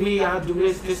 if that was me, I'd do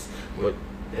this, but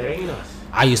that ain't us.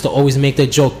 I used to always make the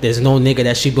joke, there's no nigga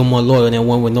that she been more loyal than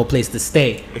one with no place to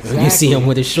stay. When you see him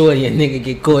with a shorty, a nigga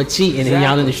get caught cheating and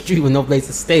y'all in the street with no place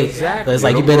to stay. So it's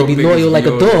like, you better be loyal like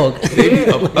a dog. They be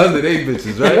up under they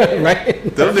bitches, right?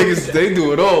 Right? Them niggas, they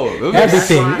do it all. Them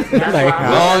Everything. niggas- Like,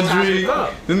 laundry.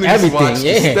 Them niggas everything, watch the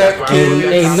yeah. step And kids.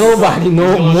 ain't nobody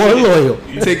more loyal.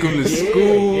 Take them to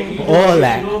school. All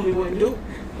that. Normally wouldn't do.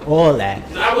 All that.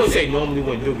 I wouldn't say normally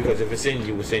wouldn't do because if it's in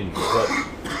you, it's in you. But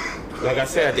like I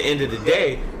said, at the end of the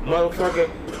day, motherfucker,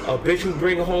 a bitch who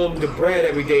bring home the bread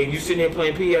every day and you sitting there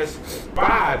playing PS5,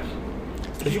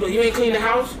 but you ain't clean the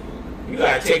house, you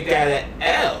gotta take that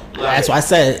L. Like, That's why I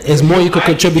said it's more you could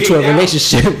contribute to a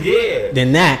relationship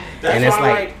than that. That's And it's why,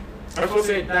 like, that's what I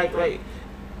said, like,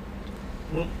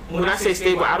 when I say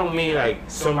stable, I don't mean like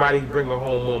somebody bringing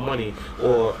home more money,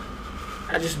 or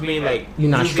I just mean like You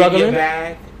not get struggling? your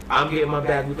bag, I'm getting my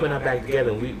bag, we putting our bag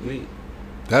together, and we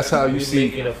That's how you we see.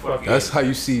 making a fucking. That's how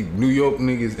you see New York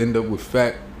niggas end up with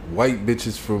fat white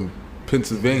bitches from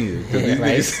Pennsylvania. 'Cause yeah, these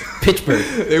right? niggas,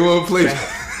 Pittsburgh. they want to play.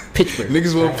 Pittsburgh.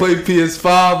 Niggas want to play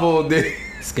PS5 all day.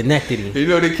 Schenectady. You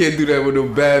know they can't do that with no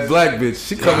bad black bitch.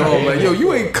 She coming home like, yo,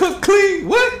 you ain't cooked clean.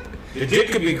 What? The dick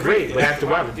could be great, but after a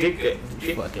while, the dick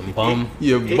Fucking bum.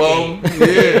 You It bum. ain't.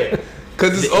 Yeah.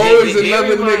 Cause it's They- always they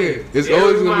another remind nigga. you. It's They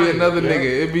always gonna remind be you, another yeah.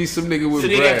 nigga. It be some nigga with So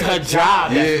they got her bread.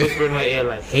 job. Yeah. That's whispering in her ear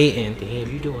like, Hating.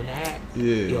 damn, you doing that?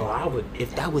 Yeah. Yo, I would,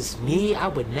 if that was me, I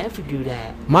would never do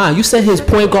that. Man, you said his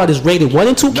point guard is rated 1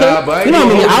 and 2K? Nah, but I You know how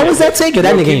ain't many gonna hold hours you. that take? That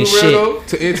Yo, nigga keep ain't it real, shit.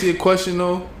 though, to answer your question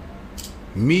though,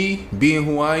 me being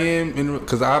who I am,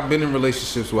 because I've been in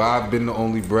relationships where I've been the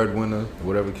only breadwinner,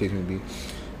 whatever the case may be.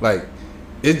 Like,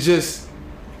 it just,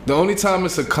 the only time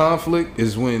it's a conflict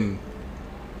is when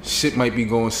shit might be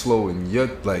going slow and you're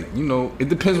like, you know, it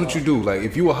depends what you do. Like,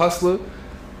 if you a hustler,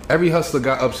 every hustler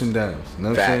got ups and downs. You know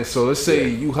what I'm saying? Facts. So let's say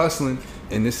Yeah. you hustling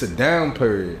and it's a down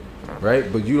period,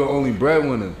 right? But you the only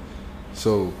breadwinner.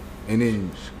 So, and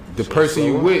then the person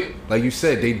you with, like you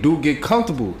said, they do get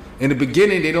comfortable. In the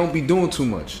beginning, they don't be doing too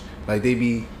much. Like, they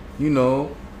be, you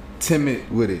know, timid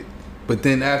with it. But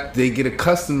then after they get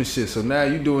accustomed to shit, so now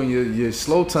you doing your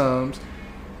slow times.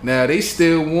 Now they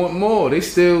still want more. They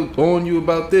still on you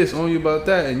about this, on you about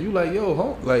that, and you like,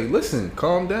 yo, like, listen,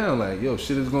 calm down. Like, yo,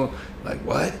 shit is going, like,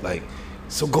 what? Like,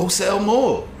 so go sell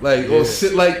more, like, or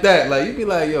shit like that. Like, you be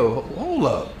like, yo, hold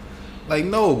up. Like,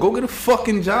 no, go get a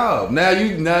fucking job. Now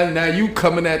you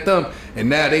coming at them, and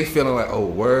now they feeling like, oh,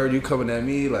 word, you coming at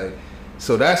me, like.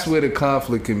 So that's where the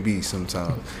conflict can be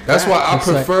sometimes. That's why I It's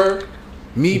like- prefer.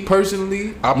 Me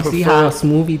personally, I You prefer. see how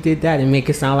Smoothie did that and make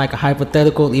it sound like a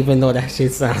hypothetical, even though that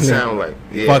shit sounded Sound like,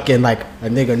 yeah. fucking like a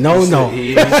nigga. No.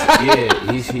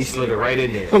 He slid it right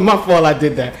in there. My fault. I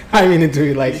did that. I didn't mean to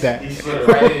do it like that. He slid it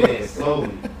right in there slowly.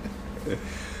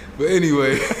 But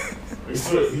anyway, He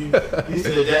slid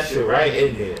that shit right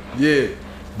in there. yeah.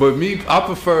 But me, I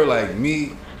prefer like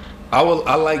me. I would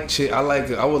like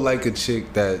a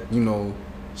chick that, you know,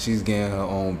 she's getting her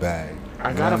own bag. I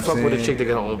You know gotta what fuck I'm with a saying? chick that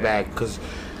got her own bag because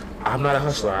I'm not a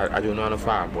hustler. I do 9 to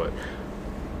 5, but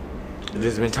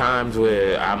there's been times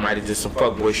where I might have did some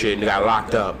fuckboy shit and got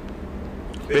locked up.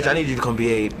 Bitch, I need you to come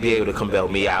be able to come bail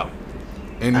me out.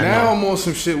 And I now know. I'm on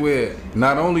some shit where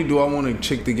not only do I want a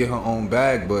chick to get her own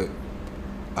bag, but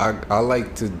I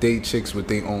like to date chicks with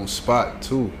their own spot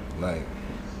too. Like,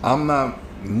 I'm not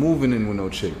moving in with no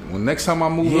chick. When next time I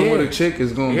move in Yeah. with a chick,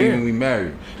 it's gonna be Yeah. when we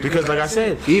married. Because like I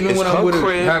said, Even it's when I'm her with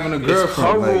crib, having a it's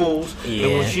girlfriend, her like- rules, and Yeah.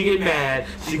 when she get mad,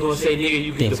 she gonna say, "Nigga,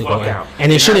 you get Things the are fuck going. out."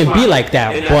 And it shouldn't that's be why- like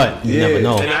that, and but you never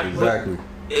know. Exactly.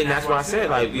 And that's why I said,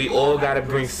 like, we all gotta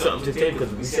bring something to the table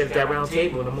because we sit at that round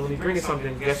table and I'm only bringing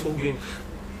something. Guess who can?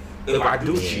 If I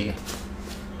do cheat,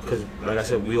 because like I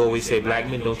said, we always say black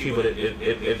men don't cheat, but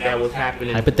if that was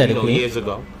happening, Hypothetically. years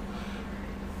ago.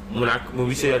 When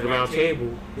we sit at the round table,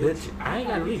 bitch, I ain't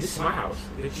gotta leave. This is my house.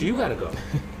 Bitch, you gotta go.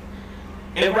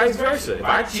 And vice versa. If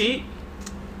I cheat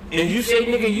and you say,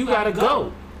 nigga, you gotta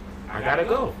go, I gotta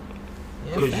go.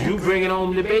 Because you bringing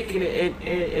home the bacon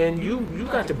and you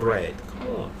got the bread.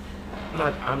 Come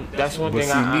on. That's one But thing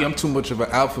see, I'm too much of an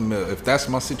alpha male. If that's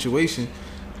my situation,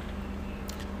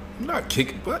 I'm not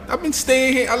kicking. But I've been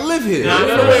staying here. I live here. No,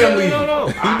 There's no, no way I'm no, leaving. no, no.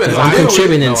 You better I'm deal with it.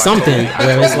 contributing No, I something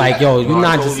where it's like, yo, you're No, I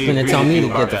not totally just gonna agree tell with me you to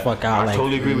about get the that. fuck out. I Like,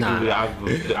 totally agree with nah. you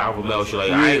with the alpha male shit.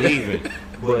 Like, I ain't leaving.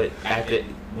 But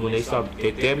when they start,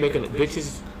 they're making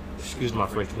bitches. Excuse my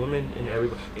French, women and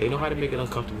everybody. They know how to make it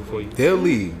uncomfortable for you. They'll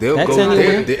leave. They'll That's go.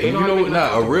 anywhere. You know what?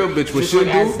 Nah, a real bitch. What Just she'll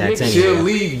like as do? That's She'll anywhere.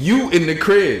 leave you in the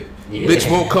crib. Yeah. Bitch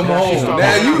won't come home. start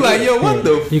Now you making- like, yo, what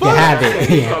the fuck? You can have it.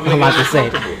 Yeah, I'm about to say.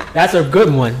 That's a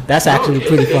good one. That's actually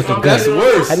pretty fucking That's good.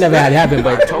 worse. I never had it happen, I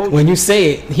but told you. when you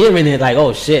say it, hearing it, like,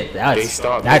 oh shit, They that's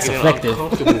start that's making effective. it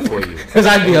uncomfortable for you. Because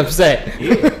I'd be upset.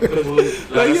 Yeah, because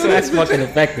like I said, That's fucking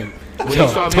effective. when they Yo,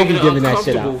 start don't be making it giving that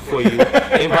shit uncomfortable out. for you,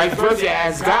 and vice versa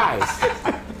as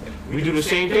guys, we do the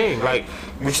same thing. Like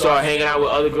we start hanging out with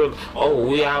other girls. Oh,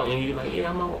 we out, and you're like, yeah,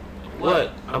 I'm on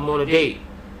what? I'm on a date.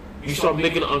 You start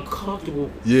making it uncomfortable.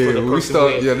 For the Yeah, we person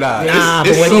start. where- Yeah, nah. Nah,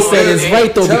 it's but what he so said is weird.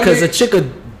 right though, Tell because me- a chick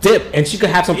could dip and she could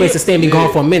have some place to stay and be Yeah.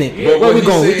 gone for a minute. But Where what we he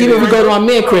going? saying Even if is- we go to our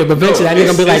man crib, eventually that nigga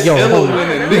gonna be like, yo, it's hold iller on.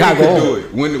 when a We nigga gotta go can do home.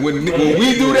 it. When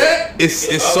we do that,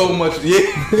 it's so much. Yeah.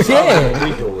 Yeah.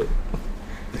 We do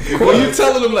it. When you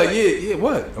telling them like, yeah,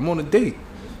 what? I'm on a date.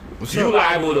 What's You up?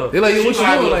 liable to. They like, yo, what you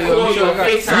doing? Like, yo, call you I on got-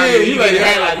 FaceTime. yeah, and you you like, like,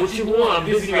 yeah. like, what you want? I'm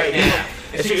busy right now.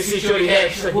 And she can see Shorty head.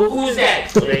 She's like, well, who's that?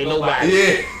 There ain't nobody.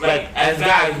 Yeah. Like, as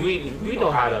guys, we know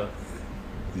how to.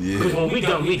 Because Yeah. when we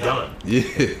done, we done. Yeah.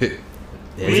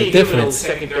 We There's a ain't giving no difference.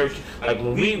 second, third. Like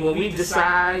when we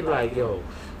decide, like, yo,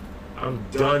 I'm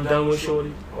done with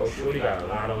Shorty. Oh, Shorty got a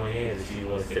lot on her hands if she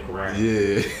want to stick around.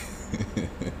 Yeah.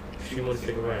 If she want to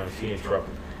stick around, she in trouble.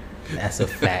 That's a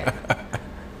fact.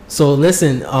 So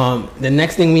listen, the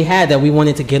next thing we had that we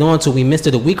wanted to get on to, we missed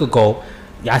it a week ago.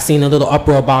 Y'all seen a little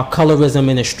uproar about colorism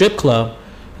in a strip club.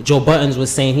 Joe Buttons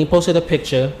was saying, he posted a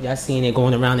picture, y'all seen it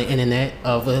going around the internet,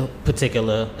 of a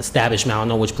particular establishment, I don't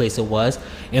know which place it was,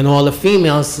 and all the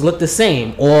females looked the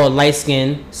same, all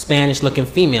light-skinned, Spanish-looking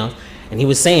females. And he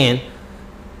was saying,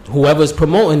 whoever's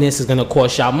promoting this is going to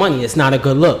cost y'all money. It's not a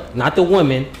good look. Not the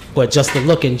women, but just the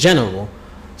look in general.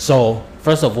 So,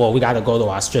 first of all, we got to go to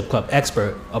our strip club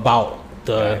expert about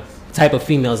the type of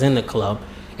females in the club.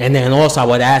 And then also I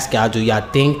would ask y'all, do y'all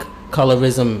think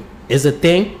colorism is a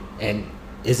thing? And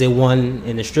is it one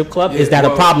in the strip club? Is that a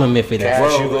well, problem if it is?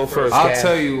 Cash, you go first, I'll Cash.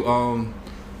 tell you,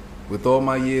 with all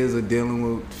my years of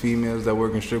dealing with females that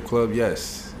work in strip club,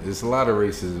 yes, there's a lot of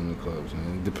racism in the clubs,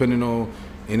 man. Depending on,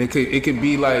 and it could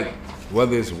be like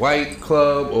whether it's white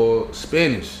club or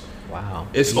Spanish. Wow.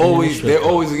 It's Even in the always strip they're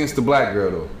club. always against the black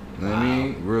girl though. You know what I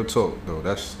mean? Real talk though.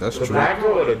 That's The true. black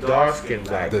girl or the dark skinned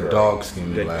black The girl?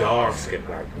 dark-skinned The black dark girl. skinned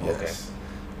black girl. Okay. Yes.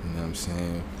 You know what I'm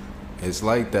saying? It's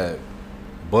like that.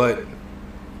 But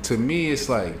to me, it's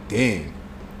like, damn,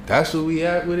 that's what we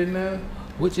at with it now?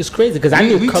 Which is crazy because I We-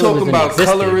 knew we colorism talking about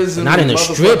existed, colorism not in in a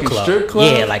strip motherfucking club. strip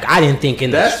club? Yeah, like I didn't think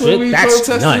in That's the what strip. we That's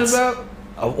protesting nuts. about?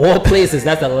 Of all places,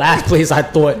 that's the last place I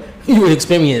thought you would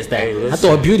experience that. Hey, I listen.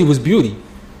 thought beauty was beauty.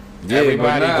 Yeah,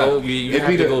 Everybody but nah, go- you it have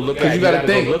be to the- go look 'cause at it. you You gotta gotta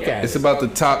go think. look at It's it. about the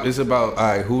top. It's about all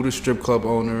right, who the strip club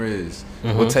owner is,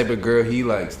 what type of girl he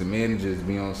likes. The managers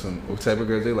be on some. What type of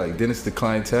girls they like. Then it's the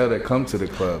clientele that come to the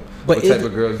club. But what type is-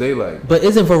 of girls they like. But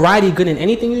isn't variety good in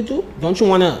anything you do? Don't you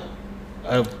want to?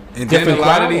 And then a Different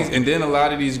lot crowd? of these, and then a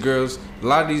lot of these girls, a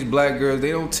lot of these black girls,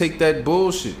 they don't take that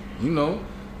bullshit. You know,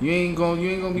 you ain't gonna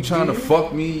be trying to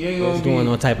fuck me. You ain't gonna Just be doing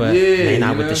no type of- yeah. they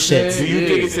not you with know the what I'm shits. Do saying? you Yeah.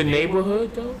 think it's a neighborhood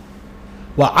though?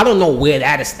 Well, I don't know where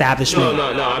that establishment. No.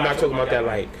 I'm not talking about that.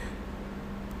 Like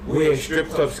where strip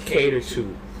clubs cater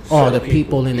to. Oh, certain the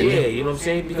people in the Yeah, neighborhood. you know what I'm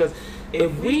saying? Because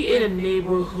if we in a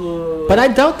neighborhood, But I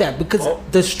doubt that because Oh.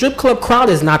 the strip club crowd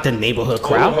is not the neighborhood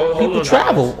crowd. Hold People on,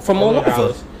 travel Dallas. from Hold all on, over.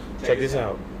 Dallas. Check this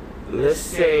out. Let's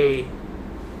say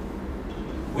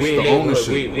we in the a neighborhood. ownership?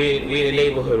 We in a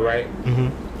neighborhood, right?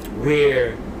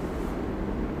 Where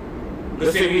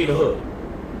let's say we in the hood.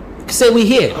 Say we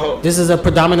here. Oh. This is a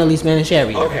predominantly Spanish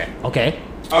area. Okay. Okay.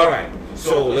 All right.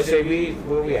 So let's say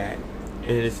where we at,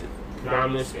 and it's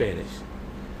predominantly Spanish.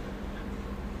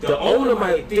 The owner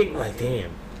might think like, damn,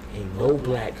 ain't no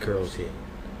black girls here.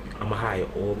 I'ma hire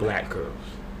all black girls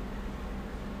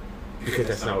because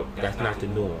that's not the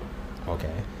norm.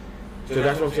 Okay. So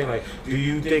that's what I'm saying. Like, do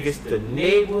you think it's the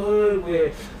neighborhood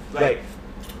where, like,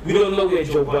 we don't know where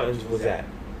Joe Buttons was at?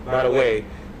 By the way,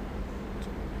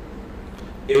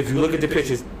 if you look at the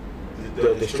pictures,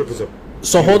 the strippers are.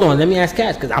 So hold on, let me ask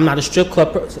Cash because I'm not a strip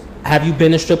club person. Have you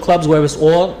been to strip clubs where it's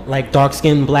all like dark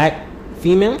skinned black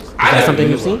females? Is that something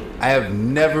you've seen? I have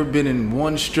never been in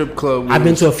one strip club. where I've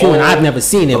been to a it's few and all I've never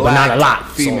seen it, but not a black lot.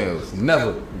 So- Females,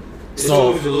 never. It's So-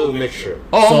 always a little mixture.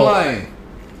 Oh, So- I'm lying.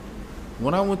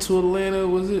 When I went to Atlanta,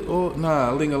 was it? Oh,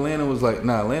 nah, I think Atlanta was like,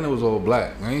 Atlanta was all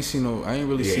black. I ain't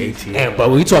really seen. And but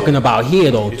we talking about here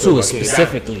though talking too about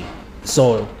specifically.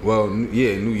 So Well,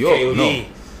 yeah, New York, KOD. no.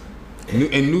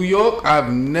 In New York,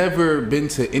 I've never been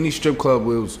to any strip club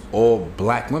where it was all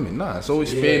black women. Nah, it's always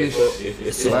Spanish.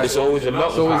 It's always a melting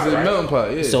It's always pot, a right? melting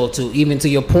pot. Yeah. so to even to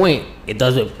your point, it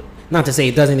doesn't. Not to say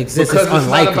it doesn't exist. Because it's it's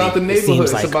unlikely. not about the It neighborhood. seems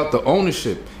It's like about the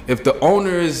ownership. If the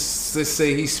owner is, let's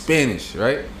say he's Spanish,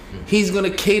 right? He's gonna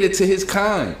cater to his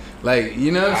kind. Like,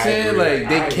 you know what I'm I saying? agree. Like,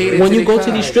 they I cater agree. to when you their go to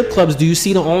kind. these strip clubs, do you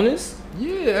see the owners?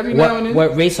 Yeah, every now and then.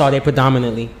 What race are they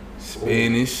predominantly?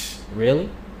 Spanish, Really?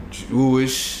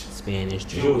 Jewish. Spanish,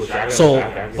 Jewish. I So,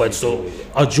 can but see so Jewish.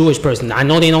 a Jewish person. I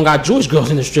know they don't got Jewish girls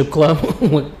in the strip club.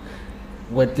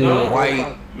 What the No,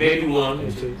 White. maybe one.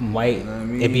 or two. white? You know what I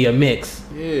mean? It'd be a mix.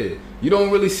 Yeah, you don't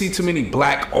really see too many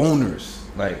black owners.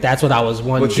 Like, That's what I was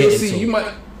one but you'll getting see,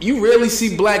 to. you rarely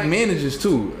see black managers too.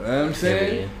 You know what I'm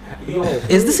saying? Yo,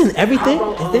 Is this in everything?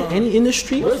 How about, Is there any in the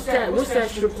street? What's that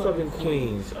strip club in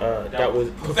Queens? That was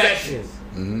Perfections.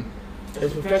 Mhm.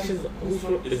 Is Perfections?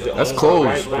 Is it That's owned by closed.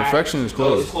 white, black? Perfection is Oh,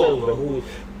 closed. it's closed, but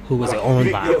Who was it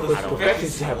owned by? Yeah, because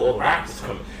Perfections have all rappers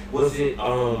coming. Was it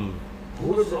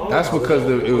who was it owned That's by? because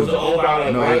it was owned by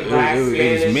like white, black, it was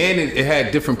Spanish? managed. It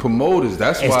had different promoters.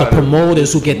 That's It's why the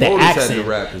promoters who get the promoters had the accent.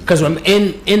 rappers. Because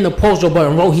in the post Joe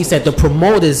Budden wrote, he said the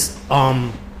promoters'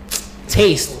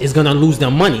 taste is gonna lose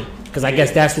their money. Because I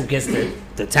guess that's who gets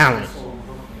the talent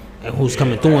and who's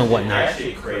coming through and whatnot. That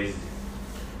shit crazy.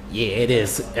 Yeah, it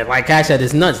is. And like I said,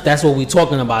 it's nuts. That's what we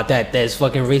talking about. That there's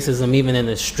fucking racism even in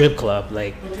the strip club.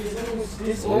 Like But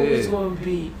there's always going to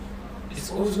be. It's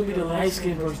always going to be the light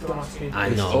skin versus dark skin. I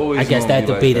It's know. always I guess gonna that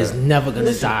be like debate that. is never gonna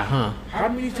Listen. die, huh? How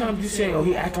many times you say, "Oh,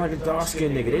 he acting like a dark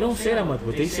skinned nigga"? They don't say that much,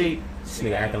 but they say, "This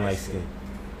nigga acting light skin."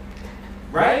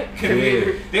 Right? Yeah.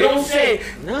 They don't say,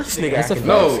 No, "This nigga that's a acting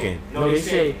No. dark skin." No, they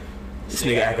say, "This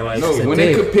nigga acting light No, skin." when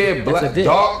dig. they compare That's a black dig.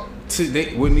 dark to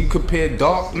when you compare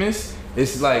darkness,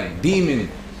 it's like demon.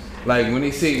 Like when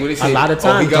they say A lot of oh,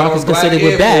 times, he got dark on is black considered Air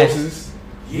with bad. Forces,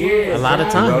 Yeah, A lot of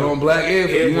he times. got on black Air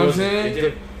Forces. You know what I'm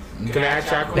saying? Can I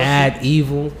ask y'all a question? Bad,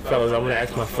 evil. Fellas, I'm gonna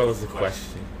ask my fellas a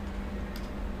question.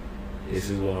 This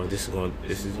is going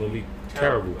to be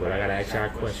terrible, but I gotta ask y'all a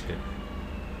question.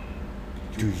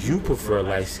 Do you prefer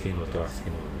light skin or dark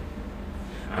skin women?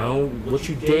 I don't. What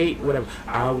you date, whatever.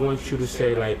 I want you to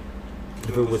say like,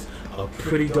 if it was a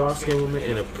pretty dark skin woman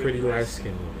and a pretty light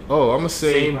skin woman, Oh, I'm gonna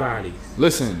say, same bodies.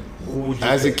 listen. Who would you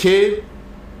As a pick? kid,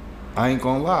 I ain't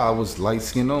gonna lie, I was light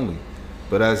skin only.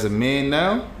 But as a man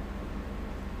now,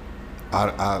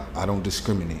 I don't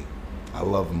discriminate. I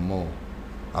love them all.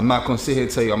 I'm not gonna sit here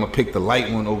and tell you I'm gonna pick the light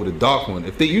one over the dark one.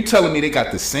 If you telling me they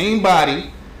got the same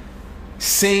body,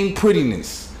 same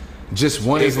prettiness, just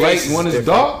one Their is light, faces one is different.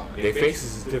 dark, Their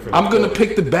faces is different. I'm gonna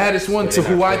pick the baddest one to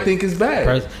who I think is bad.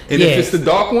 And Yeah. if it's the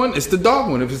dark one, it's the dark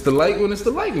one. If it's the light one, it's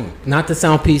the light one. Not to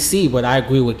sound PC, but I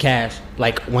agree with Cash.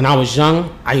 Like when I was young,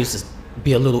 I used to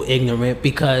be a little ignorant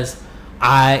because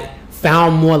I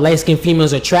found more light skinned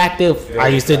females attractive. I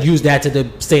used to use that to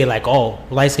say like, oh,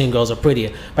 light skinned girls are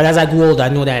prettier. But as I grew older, I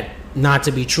know that not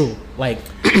to be true. Like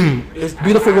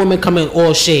beautiful women come in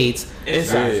all shades.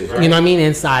 Inside, You know what I mean?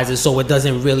 In sizes, so it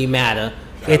doesn't really matter.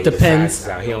 It depends.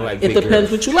 He don't like It big depends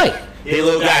girls. what you like. He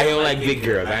little guy. He don't like big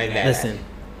girls. I ain't that. Listen,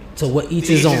 to what each Each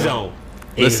his own. his own.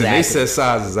 Listen, they Exactly. said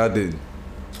sizes, I didn't.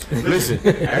 Listen,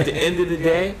 at the end of the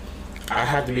day, I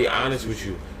have to be honest with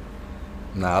you.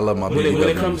 Nah, I love my When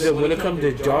it comes BBWs.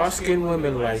 to dark skinned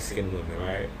women, light skinned women,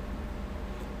 right?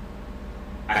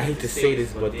 I hate to say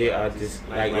this, but they are just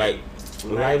like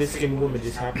lighter skinned women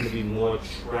just happen to be more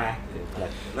attractive.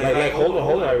 Like hold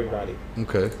on, everybody.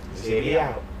 Okay. Hear me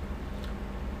out.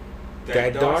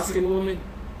 That dark skinned woman,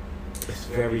 it's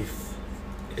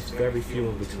very few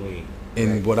in between.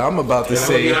 And what I'm about to And I'm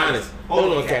gonna be say, honest.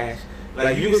 Hold on, Cash.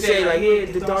 Like you can say, like,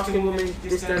 yeah, the dark skinned women,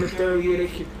 this, that, and the third, yeah, they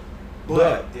cute.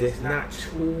 But there's not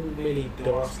too many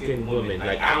dark skinned women.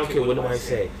 Like I don't care what nobody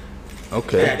say.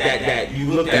 okay. That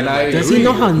you look at. And them I like, Does agree. he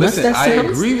know how nuts Listen, that I sounds?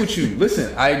 agree with you.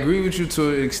 Listen, I agree with you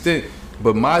to an extent.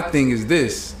 But my thing is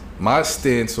this. My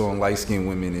stance on light-skinned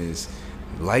women is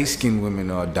light-skinned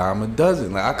women are a dime a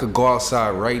dozen. Like I could go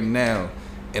outside right now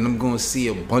and I'm gonna see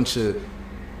a bunch of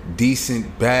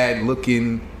decent,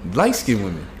 bad-looking light-skinned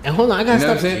women. And hold on, I gotta You know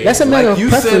what I'm stop. saying? That's a matter Like of you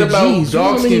preference. said about Jeez, you know how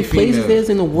many dark-skinned places females. there's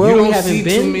in the world You we don't haven't see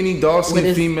been. too many where dark-skinned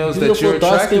there's females that beautiful you're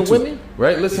attracted dark-skinned to. women?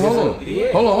 Right? Listen, hold on.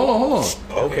 Yeah. Hold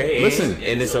on. okay, Listen.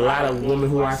 and there's a lot of women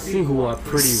who I see who are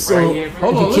pretty So, right here.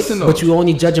 Hold on, you can't- listen though. But you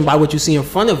only judging by what you see in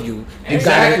front of you. You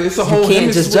Exactly, gotta, it's a whole you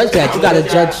can't just hemisphere. judge that. You gotta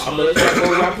judge I'm gonna let y'all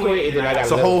go my point, and then I got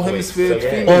It's a whole hemisphere of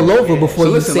females. all over before So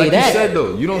you listen, say like that. you said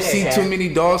though, you don't see Yeah. too many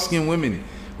dark-skinned women,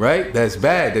 right? That's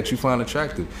bad that you find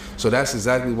attractive. So that's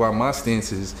exactly why my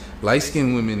stance is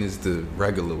light-skinned women is the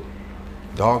regular,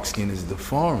 dark skin is the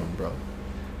foreign, bro.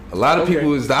 A lot of Okay.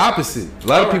 people is the opposite. A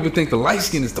lot of Alright. people think the light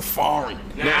skin is the foreign,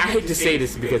 Now I hate to say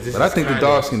this because this but I is think the kinda-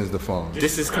 dark skin is the foreign.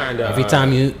 This is kind of Every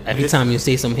time you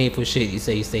say some hateful shit, you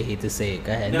say hate to say it.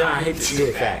 Go ahead. No, I hate to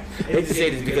say that. I hate to say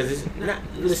this because it's not.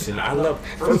 Listen, I love.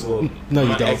 First of all, No, you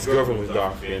my don't. ex-girlfriend was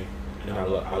dark skinned, and I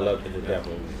loved it to death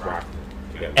when we was rocking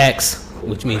together. X,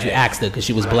 which means you asked her because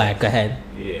she was black. Go ahead.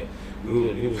 Yeah,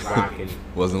 we was rocking.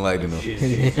 Wasn't light enough.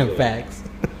 Shit. Facts.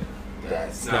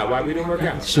 That's not why we didn't work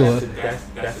out. Sure.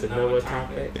 That's another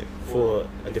topic for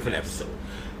a different episode.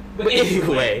 But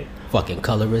anyway, Fucking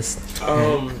colorist.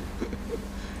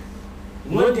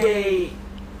 one day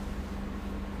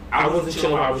I wasn't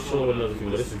chilling. I was chilling with another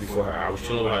female. This is before her. I was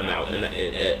chilling with her now, and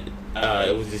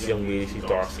it was this young lady. She's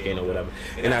dark skinned or whatever.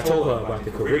 And I told her about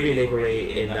the Caribbean Day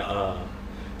Parade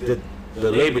and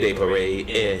the Labor Day Parade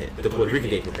and the Puerto Rican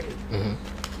Day Parade.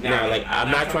 Mm-hmm. Now, like, I'm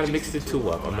not trying to mix the two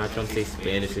up. I'm not trying to say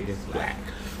Spanish against black.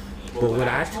 But when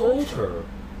I told her,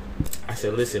 I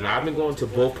said, listen, I've been going to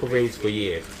both parades for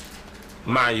years.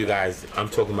 Mind you guys, I'm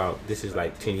talking about, this is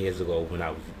like 10 years ago when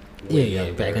I was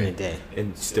Back in the day.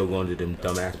 and still going to them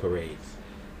dumbass parades.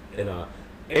 And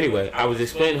anyway, I was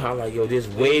explaining how, like, yo, there's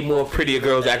way more prettier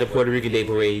girls at the Puerto Rican Day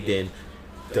Parade than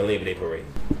the Labor Day Parade.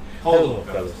 Hold on,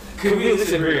 fellas. Can we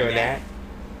disagree on that?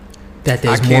 That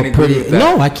there's I can't more agree pretty. with that.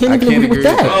 No, I can't agree with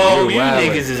that. Oh, You're you wild.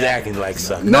 niggas is acting like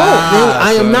suckers. No,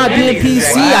 I am son. not being That PC.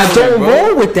 nigga's I wild, don't bro.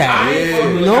 roll with that.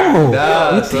 Yeah. No.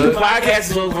 Nah, The son.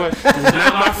 podcast is over. You're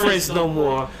not my friends no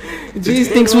more. G's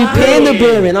thinks we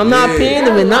pandering. I'm not Yeah.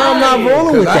 pandering. Now I'm not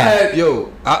rolling with that.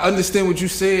 I understand what you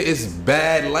said. It's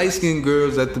bad light skinned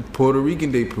girls at the Puerto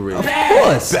Rican Day Parade. Of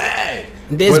course. Bad.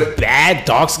 There's But bad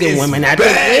dark-skinned it's women at the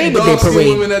bad Labor Day dark-skinned parade.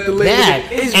 women at the Labor Bad.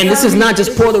 Day. And this is not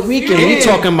just Puerto Rican. We Yeah.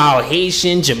 talking about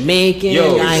Haitian, Jamaican.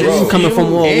 Yo, like, bro. you coming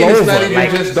from all And it's not over. even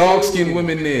Like just dark skinned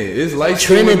women there. It's light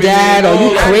skinned women Trinidad. there. Are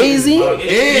you crazy?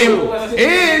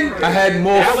 And I had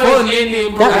more That fun. was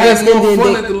Indian, I bro. had West more Indian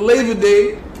fun Day. at the Labor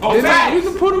Day. Oh, than facts.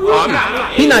 with the Puerto Oh, I'm Rican.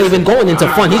 not. He's not even going into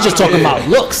fun. He's just talking about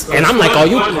looks. And I'm like, are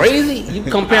you crazy? You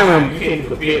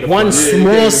comparing one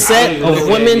small set of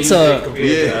women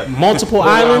to multiple What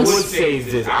I would islands? say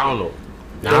is this. I don't know.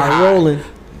 Not rolling.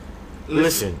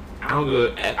 Listen, I don't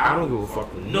give a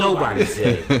fuck what nobody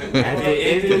said. At the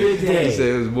end of the He day, said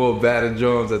it was more battered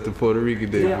Jones at the Puerto Rican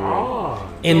Day there Parade. are.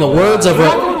 In the words of When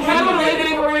I a go to Labor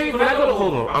Day Parade, when I go to,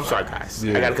 hold on, I'm sorry guys,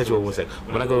 Yeah. I gotta cut you off 1 second.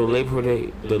 When I go to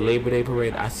the Labor Day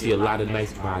Parade, I see a lot of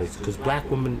nice bodies because black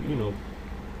women, you know.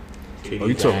 Oh,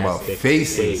 you talking about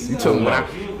faces. You talking about.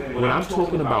 When I'm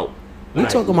talking about. We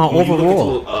talking about when you look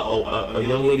overall. into a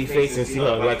young lady face and see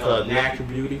her like her natural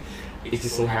beauty, it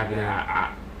just so happens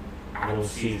that I don't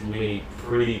see as many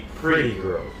pretty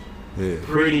girls. Yeah.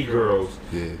 Pretty girls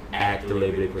Yeah. at the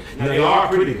Labor Day Parade. Now there are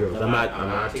pretty girls. I'm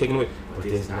not taking away, but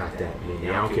there's not that many.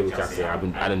 I don't care what y'all say.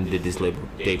 I done did this Labor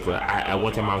Day Parade. I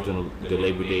one time I was doing the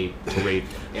Labor Day Parade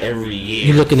every year.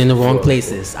 You're looking in the wrong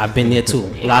places. I've been there too,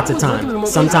 lots of times.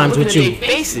 Sometimes with you.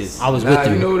 Faces. I was Nah, with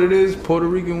you know you. what it is? Puerto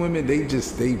Rican women, they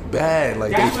bad.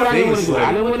 Like, That's they what I didn't want face. to do.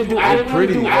 I didn't want to do. I didn't want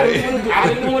to do. I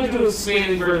didn't want to do a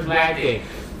Spanish versus black thing.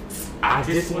 I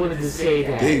just wanted to say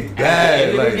that They at the bad.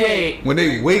 end of Like the day, when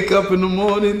they wake up in the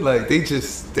morning, like they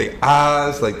just their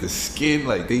eyes, like the skin,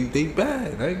 like they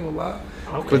bad. I ain't gonna lie.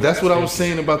 Okay. But that's what I was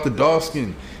saying about the dark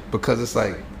skin, because it's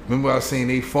like, remember I was saying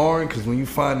they foreign, because when you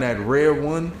find that rare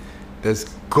one that's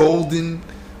golden,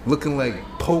 looking like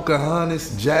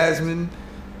Pocahontas, Jasmine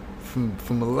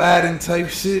from Aladdin type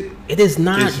shit. It is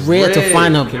not It's rare to rare.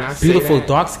 find Can I a say beautiful that?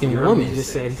 dark-skinned You heard me woman.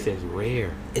 just said he says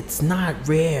rare. It's not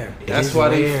rare. That's is why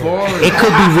they rare. foreign. It could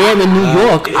be rare in New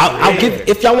York. it's I'll rare. give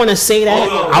if y'all want to say that.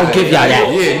 Oh, no, I'll give y'all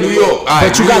that. Yeah, New York. All right,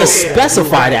 But you New gotta York.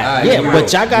 specify that. Alright, Yeah, New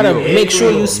but y'all gotta New York. make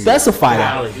sure you specify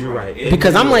that. Alex, you're right.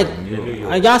 Because I'm like,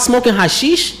 are y'all smoking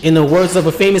hashish? In the words of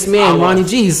a famous man, Ronnie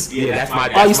G's. Yeah, that's my.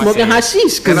 Are you smoking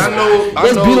hashish? Because And I know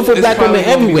there's beautiful it's black women probably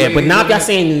gonna be everywhere. like, But now if y'all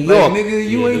saying New York, like, nigga,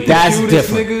 you ain't that's the cutest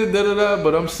different. nigga, da da da.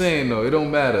 But I'm saying though, it don't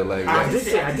matter. Like, I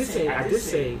did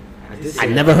say. I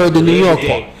never heard the New Labor York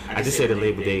Day. part. I just said the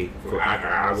Labor Day.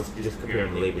 I was just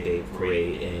comparing the Labor Day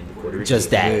parade and the Puerto Rican. Just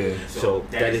that. Yeah. So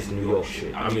that is New York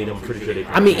shit. I mean, I'm pretty sure they.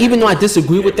 I mean, even though I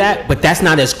disagree with that, but that's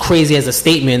not as crazy as a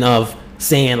statement of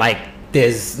saying like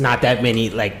there's not that many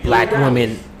like black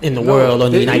women in the world or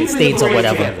in the they- United even States or parade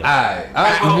whatever. together.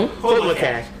 alright. Hold on,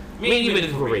 Cash. Me and you been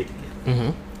in the parade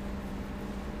together.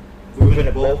 Mm-hmm. We've been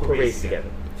at both parades together.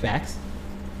 Facts.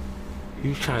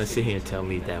 You trying to sit here and tell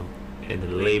me that in the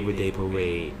Labor Day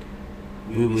parade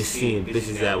we were seeing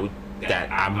bitches that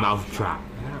our mouth dropped?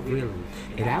 Not really.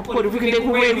 In that Puerto Rican Day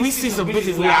parade, we see some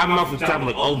bitches where our mouth was dropping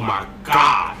like, oh my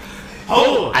god.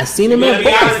 Hold on. I seen them Let in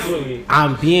me be honest both. with you.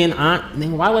 I'm being on.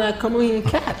 Then why would I come over here and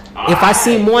cap? If I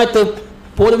see more at the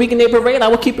Puerto Rican Day Parade, I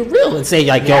would keep it real and say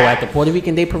like, yo, at the Puerto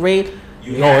Rican Day Parade,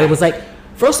 it was like.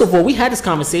 First of all, we had this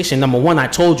conversation. Number one, I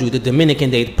told you the Dominican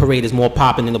Day Parade is more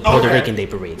popping than the Puerto Okay. Rican Day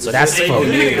Parade. So that's for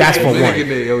Dominican one. Dominican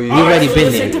Day, oh, yeah. You already so been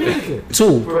let's say there. Dominican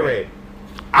Two, parade.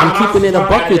 I'm keeping it a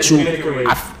buck with you. Dominican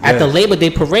At the Yes. Labor Day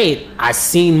Parade, I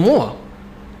seen more.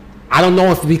 I don't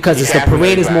know if because it's the capping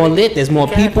parade is more everybody. lit, there's more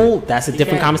He capping. people. That's a He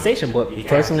different capping. conversation. But He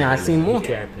personally, I capping. seen more. He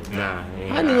capping. Nah,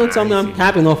 I didn't even tell me I'm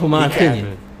happy off of my He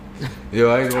opinion. capping. Yo,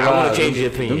 I ain't gonna I wanna lie. change your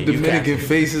opinion. Them You Dominican capping.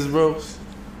 faces, bro.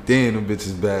 damn, them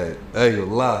bitches bad. I ain't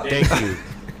gonna lie. Thank you.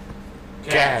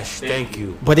 Cash, thank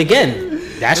you. But again,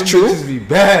 that's Them true. bitches be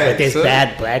bad. But there's son.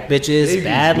 bad black bitches, They be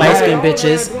bad bad. light skinned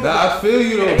bitches. Nah, I feel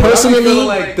you though. Personally- I feel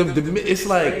like it's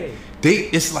like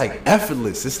it's like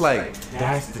effortless. It's like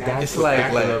That's It's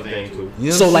like- another thing too. you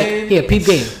know So what I'm like saying? here, peep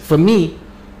game. For me,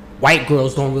 white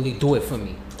girls don't really do it for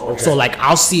me. Okay. So like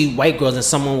I'll see white girls and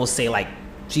someone will say like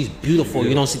she's beautiful.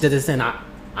 You don't see this and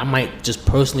I might just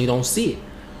personally don't see it.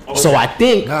 So I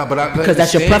think Nah, but I because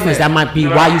that's your understand preference, that might be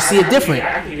why you see it different.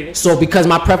 I get it. So because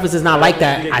my preference is not like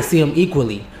that, I see them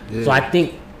equally. Yeah. So I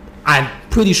think I'm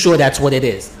pretty sure that's what it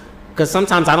is. Because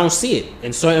sometimes I don't see it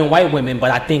in certain white women,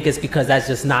 but I think it's because that's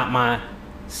just not my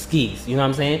skis. You know what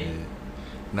I'm saying?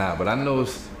 Nah, but I know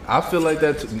I feel like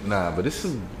that. Nah, but there's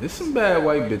some bad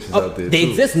white bitches out there. They too.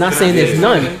 exist. Not saying there's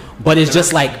none, but it's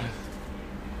just like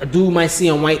a dude might see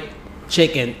a white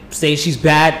chick and say she's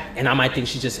bad, and I might think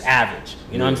she's just average.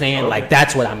 You know what I'm saying? Like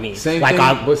that's what I mean. Same like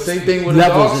thing, but same thing with a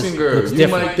levels Dawson is- girl. looks You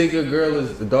different. might think a girl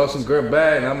is a Dawson girl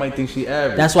bad, and I might think she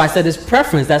average. That's why I said it's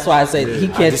preference. That's why I said he I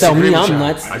can't tell disagree me with I'm y'all.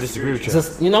 nuts. I disagree with you.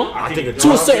 Just, you know, I think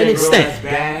to a certain extent.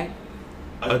 bad.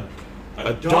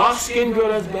 A dark skinned girl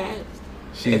that's bad.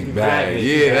 She's Every bad. black bitch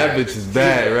Yeah, is that bad. bitch is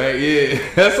bad, right? Yeah,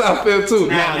 that's how I feel too.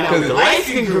 Now, Cause the light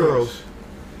skinned girls,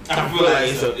 I feel like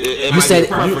You said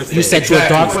you said you're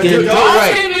dark Exactly. skinned. You're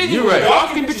right. You're right.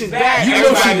 Dark skinned bitch is bad. you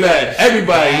know she Everybody bad. knows.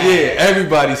 Everybody, yeah,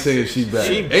 everybody saying she bad.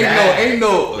 She Ain't bad.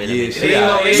 no, yeah, she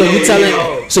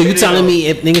out. So you telling me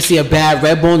if niggas see a bad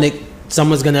red bone,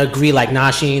 someone's gonna agree like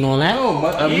nah, she ain't on that? No,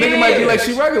 a nigga might be like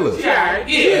she regular. Yeah,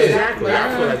 exactly.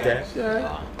 I feel like that.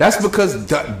 That's because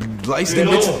light skinned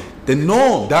bitches, the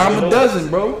norm, dime a dozen,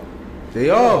 bro. They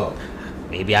are.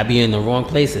 Maybe I be in the wrong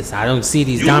places. I don't see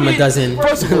these You dime a need- dozen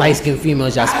first of all, light skinned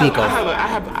females y'all speak of.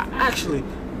 I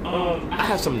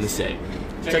have something to say.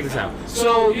 Check this out.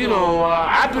 So, you know,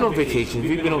 I've been on vacation.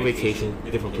 We've been on vacation,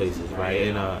 different places, right?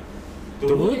 And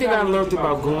the one thing I learned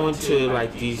about going to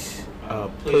like these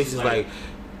places like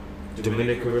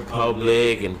Dominican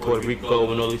Republic and Puerto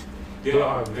Rico and all these, there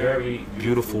are very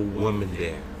beautiful women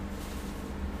there.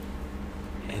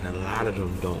 And a lot of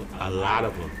them don't. A lot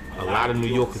of New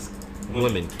Yorkers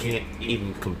women can't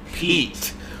even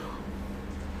compete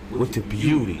with the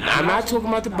beauty. Now, I'm not talking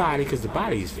about the body because the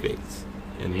body is fixed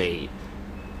and made.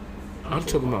 I'm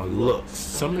talking about looks.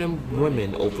 Some of them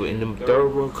women over in them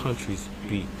third world countries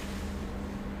be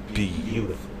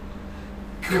beautiful.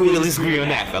 Can we at least agree on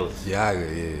that, fellas? Yeah,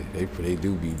 they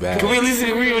do be bad. Can we at least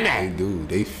agree on They that? do.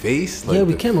 They face like Yeah,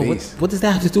 we the can. But face. what does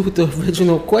that have to do with the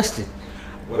original question?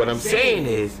 What I'm saying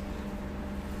is,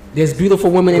 There's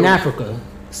beautiful women in Africa.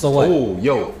 So what? Oh,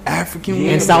 yo, African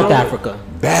women In South bro, Africa.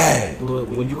 bad. but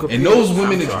when you compare And those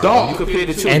women is when dark. you compare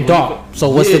the two, And dark. So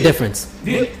what's the difference?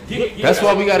 That's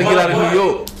why we gotta get out of New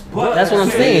York. That's what I'm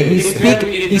saying.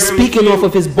 He's speaking off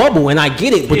of his bubble, and I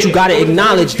get it. But you gotta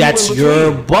acknowledge that's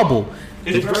your bubble.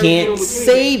 You can't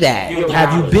say that.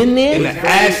 Have you been And the there?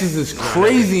 asses is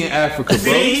crazy in Africa, bro.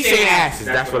 See, he saying asses.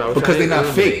 That's what I was Because they're trying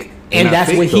not to fake. They And not that's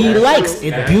fake, what he though. likes.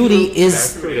 Beauty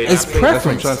is That's what I'm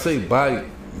preference. trying to say. Body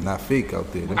not fake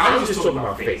out there. I was just talking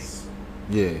about face.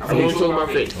 Yeah. I was talking about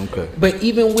face. Okay. But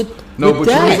even with No, with but you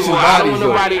that, mentioned bodies,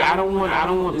 though. I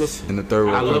don't want. Listen, In the third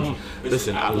world I love. country.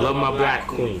 Listen, I love my black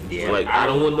queen. Like I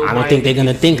don't want nobody. I don't think they're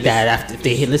gonna think that after if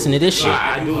they listen to this shit.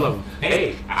 I do love them.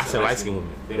 Hey, I said light skinned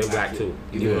women. They're black too.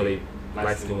 Even though they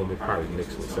light skinned women probably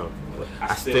mixed with some. But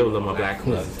I still love my black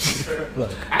queen.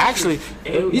 Look, Actually,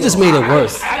 you just made it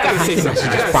worse. I gotta say something. I should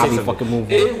I just gotta probably say something. fucking move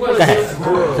on. It was Go ahead. this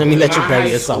girl Let me let you in bury high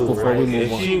yourself school, before we right? move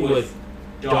And on. She was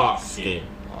dark skinned.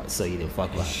 Oh, so you didn't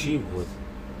fuck with her. She was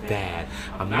bad.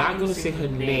 I'm not gonna say her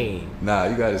name. Nah,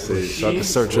 you gotta say it so I can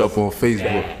search her up on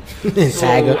Facebook. Bad. So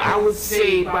Tag her. I would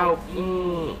say about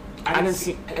I didn't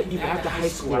see even after high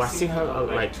school. I seen her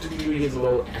like 2-3 years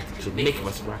ago at the Jamaican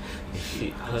restaurant,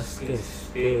 and her skin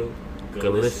still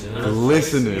glistening.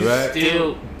 Glistening, right?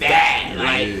 Still bad.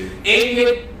 Like in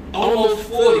your almost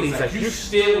 40s, like you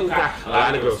still got a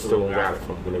lot of girls still got it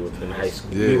from when they were in high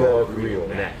school. Yeah. We all agree on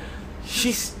that. She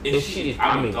is.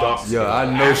 I mean, dark. Yo,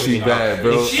 I know she bad,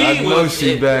 bro. And she I know was-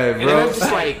 she bad, And bro. I'm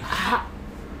just like, how?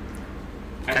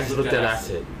 I just looked at her. I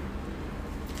said,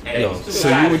 Yo, So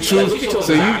you would choose?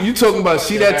 So you talking about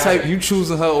she that type? You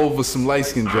choosing her over some light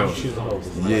skin Joe?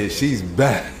 Yeah, she's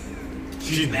bad.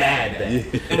 She's bad.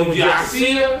 And when y'all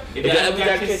see her, if y'all ever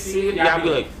got to see her, y'all be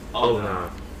like, oh nah.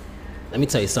 Let me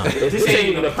tell you something. This ain't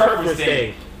even a purpose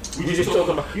thing. We just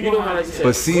talking about. You know how they say.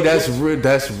 But see, that's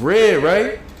rare,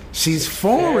 right? She's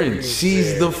foreign.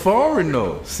 She's the foreign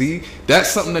though. See, that's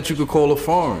something that you could call a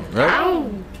foreign, right?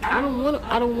 I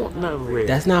don't want nothing rare.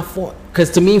 That's not for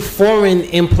because to me foreign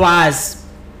implies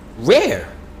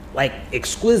rare. like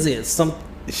exquisite.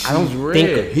 I don't She's think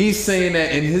rare. He's saying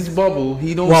that in his bubble,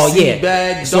 he don't Well, see yeah.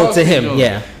 bad. So dark to him, skin on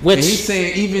yeah. him. Which and he's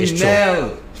saying even is true. now,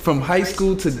 from high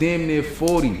school to damn near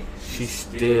 40, She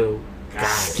still got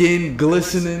skin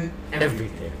glistening.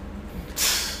 everything.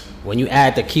 when you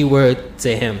add the keyword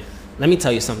to him, let me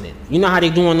tell you something. You know how they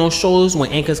do on those shows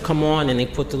when anchors come on and they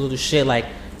put the little shit like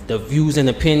the views and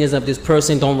opinions of this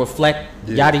person don't reflect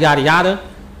yada yada yada.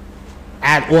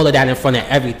 Add all of that in front of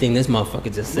everything this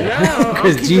motherfucker just said. Yeah,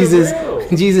 Because I'm keeping it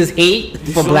real. Jesus hate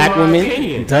This for is black my women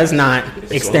opinion. does not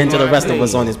extend to the my rest of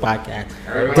us opinion. on this podcast.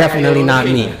 Everybody Definitely has not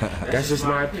their me. opinion. That's just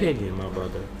my opinion, my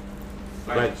brother.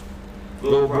 Like,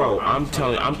 little bro, I'm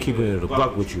keeping it a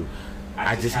buck with you.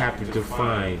 I just happened to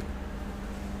find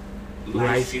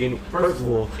light skin. First of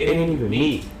all, it ain't even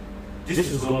me. This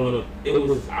was going on. It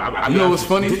was. You know what's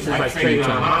funny? This was like straight on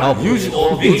my Help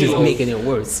Usually- you. You just making it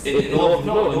worse. in all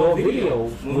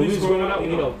videos, when we was growing up, you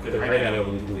know, because right now I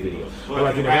don't really do videos. But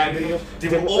like in the rap videos,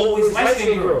 they were always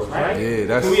light-skinned girls, right? Yeah,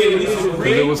 that's So we had these because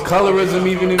it was colorism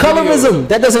even in Colorism.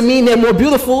 That doesn't mean they're more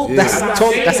beautiful. Yeah.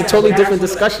 That's a totally different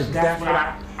discussion. That's what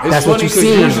I. That's what you 'cause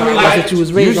seen. usually, That's what you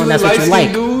was raised on. That's what you like.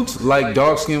 Usually light-skinned dudes like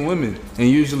dark-skinned women, and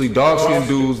usually dark-skinned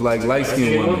dudes like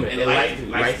light-skinned women. And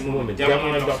light-skinned women.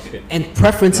 Definitely like dark skin. And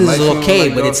preferences Light is skin okay,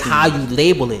 like but it's dark how skin. you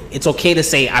label it. It's okay to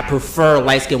say I prefer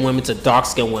light-skinned women to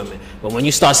dark-skinned women. But when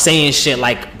you start saying shit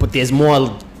like, but there's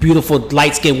more beautiful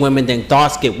light-skinned women than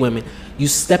dark-skinned women, you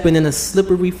stepping in a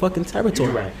slippery fucking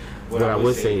territory. You're right. What I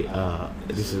would say,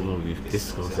 this is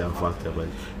gonna sound fucked up, but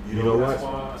you know what?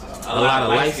 A lot of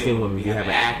light-skinned women you have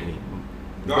acne.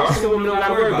 Dark-skinned women don't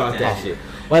gotta worry about that shit.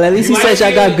 Well, at least he says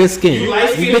I got good skin. You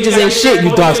bitches ain't shit,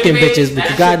 you dark-skinned bitches, but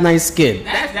you got nice skin.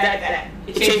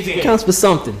 It changes the game. Counts for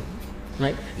something,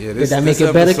 right? Yeah, Did that make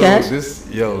it better, Cash?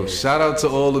 Shout out to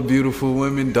all the beautiful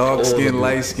women, dark skin,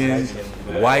 light skin,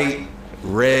 white,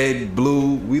 red,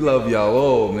 blue. We love y'all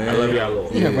all, man. I love y'all all.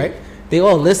 Yeah, right? They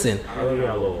all listen. I love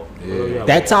y'all all. I love y'all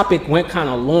That all. topic went kind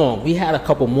of long. We had a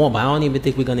couple more, but I don't even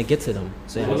think we're gonna get to them.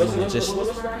 So just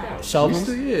shelve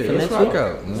them Yeah, for let's next week. rock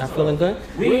out. Not feeling good.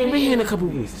 We ain't been here in a couple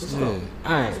weeks. Let's go.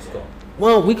 All right.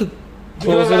 Well, we could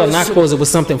close it or not close it with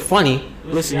something funny.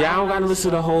 Listen, y'all don't gotta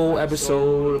listen to the whole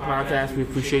episode of the podcast. We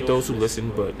appreciate those who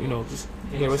listen, but you know, just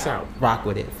hear us out. Rock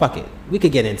with it. Fuck it. We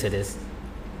could get into this.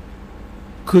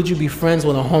 Could you be friends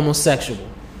with a homosexual?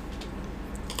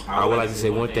 I would like to say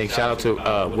one thing. Shout out to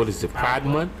what is it, Pride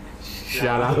Month?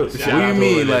 Shout out. What do you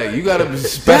mean? Like, you gotta That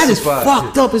is specify.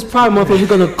 fucked up. It's Pride Month, and we're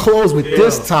gonna close with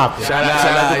this topic. Shout Nah,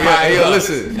 out to nah, Pride yo, Month.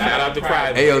 listen. Shout out to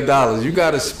Pride Hey, Month. yo, Dollars, you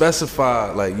gotta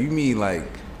specify. Like, you mean like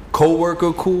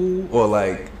co-worker cool, or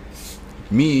like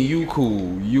me and you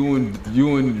cool, you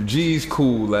and G's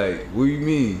cool? Like, what do you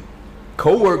mean?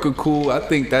 Co-worker cool? I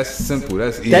think that's simple.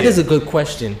 That's easy. That is a good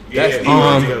question. That's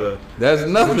together. That's What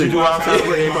you nothing. do outside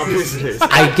of ain't my business.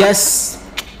 I guess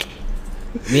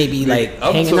maybe like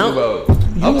I'm hanging talking out. about.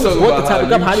 I'm talking brought about the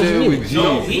topic up. How did you chill mean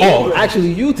with it? G's. Oh,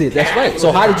 actually, you did. That's right.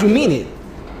 So how did you mean it?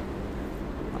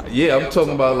 Yeah, I'm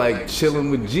talking about like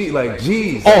chilling with G, like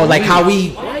G's. Oh, like how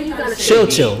we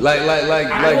chill. like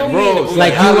bros,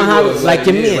 Like you and Hollywood, like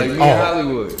your yeah, man. like me Oh. and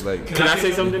Hollywood. Like Can I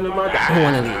say something about that? I don't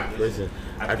wanna leave. Listen,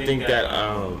 I think that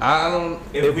I don't.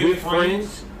 if we're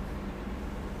friends,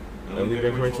 and we've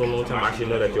been friends for a long time, I should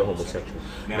know that you're homosexual.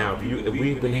 Now, if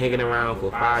we've been hanging around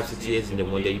for 5-6 years, and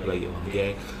then one day you be like, yo, I'm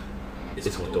gay,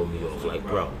 it's gonna throw me off. Like,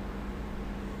 bro,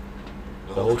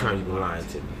 the whole time you've been lying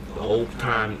to me. The whole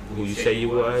time who you say you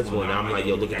was, when I'm like,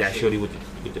 yo, look at that shorty with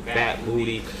the fat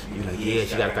booty, you're like, yeah,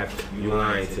 she got a fat. You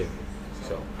lying to me.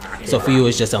 So, I can't So for you,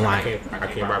 it's just a I line.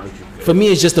 can't rock with you. For me,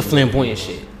 it's just the flamboyant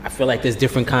shit. I feel like there's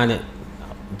different kind of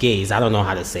gays. I don't know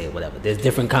how to say it. Whatever. There's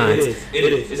different kinds. It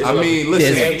is. I mean,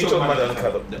 listen. Hey, you talking about the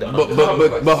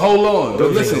uncovered. But hold on. But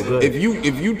Those listen, niggas good.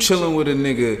 if you chilling with a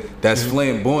nigga that's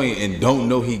flamboyant and don't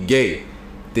know he gay,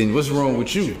 then what's wrong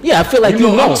with you? Yeah, I feel like you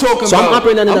know. I'm talking So I'm about-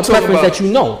 operating under I'm the talking preference about- that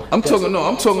you know.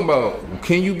 I'm talking about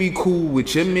can you be cool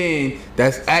with your man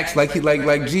that's acts like he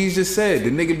like G's just said, the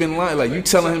nigga been lying, like you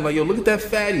telling him like, yo, look at that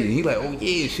fatty, and he like, oh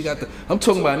yeah, she got the. I'm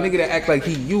talking about a nigga that act like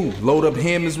he you, load up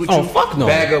hammers with Oh, you, fuck no.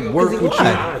 bag up work Cause he with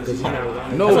lied.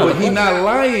 you. No, but he not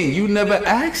lying. You never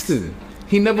asked him.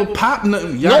 He never popped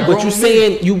nothing. Y'all No, but grown you men.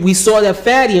 saying we saw that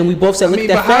fatty and we both said I look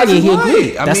mean, at that but how's fatty and he he lying?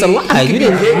 agreed. I That's mean, a lie. he You can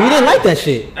didn't get hit. like that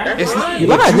shit. It's not. You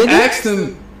but lied, you nigga. asked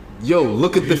him. yo,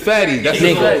 look at the fatty. That's a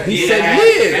Nigga. fact. He said,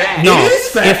 yeah, No, it is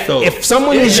fat though. if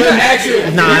someone is your Actually,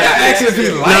 if he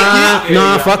like it.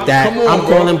 nah, fuck that. Come on, I'm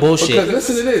bro. calling bullshit. Because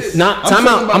listen to this. Nah, I'm time talking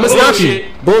out. about I'm gonna stop bullshit.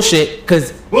 you. Bullshit,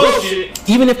 because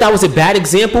even if that was a bad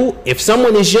example, if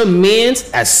someone is your man's,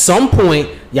 at some point,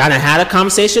 y'all done had a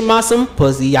conversation about some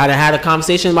pussy, y'all done had a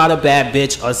conversation about a bad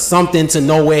bitch or something to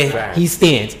know where he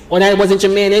stands. Or that wasn't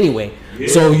your man anyway.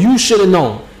 So you should have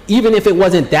known. Even if it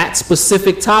wasn't that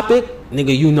specific topic,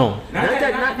 nigga, you know.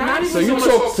 So you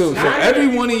talk to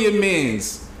every one of your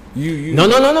mans. You No.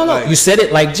 like- You said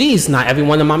it like, geez, not every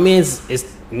one of my men's is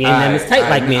me and them is tight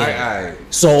like me. Alright.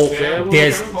 So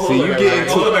there's. So you get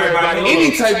into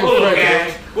any type of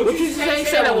friend. What you say?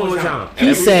 Say that one more time.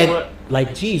 He said,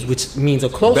 like, geez, which means a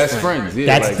close Best friend. friends, yeah,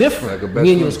 That's like- different. like a best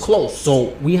Me and you was friend. close.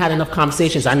 So we had enough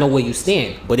conversations. I know where you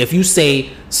stand. But if you say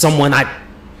someone I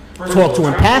talk to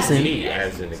in passing, Me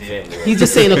as an example. he's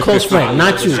just saying a close friend,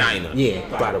 not you. China. Yeah.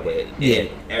 By the way. Yeah.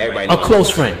 Everybody A knows. close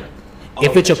friend.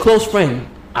 If it's your close friend,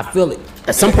 I feel it.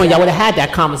 At some point, y'all would have had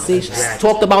that conversation.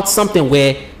 Talked about something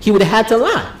where he would have had to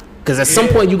lie. Because at some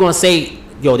point, you're going to say,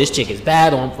 yo, this chick is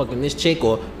bad, or I'm fucking this chick,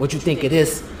 or what you think it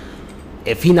is.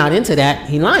 If he not into that,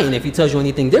 he lying. If he tells you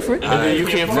anything different. then you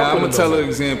can't fuck Now I'm with gonna tell him. an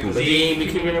example. But he ain't be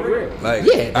keeping it real. Like,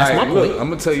 Yeah, that's alright, my look, point. I'm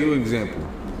gonna tell you an example.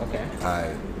 Okay.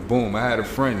 Alright, boom. I had a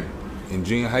friend in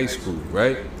junior high school,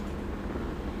 right?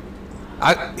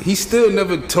 He still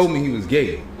never told me he was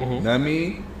gay. You know what I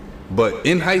mean? But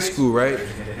in high school, right?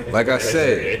 Like I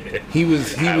said, he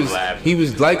was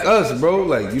like us, bro.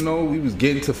 Like, you know, we was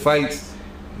getting to fights.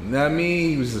 You know what I mean?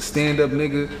 He was a stand-up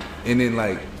nigga. And then,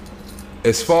 like,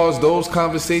 as far as those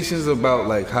conversations about,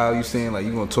 like, how you saying, like,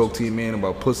 you gonna talk to your man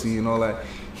about pussy and all that,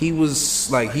 he was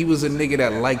a nigga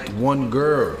that liked one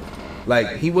girl.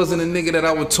 Like, he wasn't a nigga that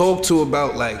I would talk to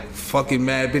about, like, fucking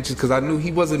mad bitches, because I knew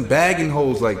he wasn't bagging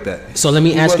hoes like that. So let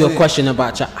me He ask you a wasn't- question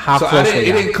about how So close were it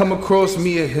y'all? didn't come across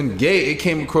me as him gay. It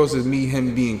came across as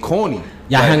him being corny.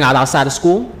 Y'all Like, hung out outside of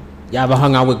school? Y'all ever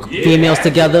hung out with females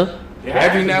together?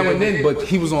 every now and then, but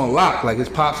he was on lock. Like, his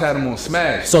pops had him on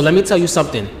smash. So let me tell you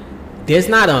something. There's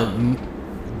not a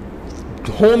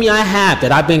homie I have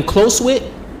that I've been close with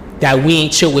that we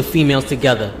ain't chill with females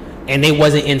together, and they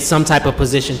wasn't in some type of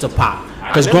position to pop.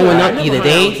 Because growing up, either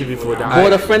they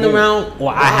brought a friend around,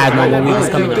 or I had one when we was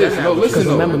coming up. No, listen Because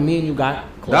though. remember, me and you got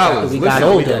close Dollars, after we got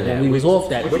listen. older, when we was off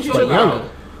that, But you but younger.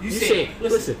 You said,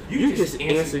 listen, you just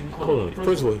answered. Hold on.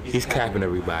 First of all, he's capping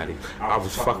everybody. I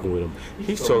was fucking with him.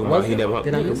 He's talking about he never.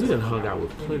 Did I miss We done hung out with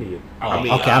plenty of.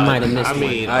 Okay, I might have missed I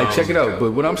mean, All right, check it out.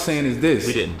 But what I'm saying is this: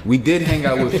 We didn't. We did hang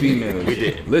out with females. We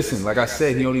did. Listen, like I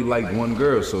said, he only liked one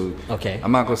girl, so Okay.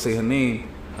 I'm not gonna say her name.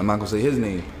 I'm not gonna say his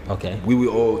name. Okay. We would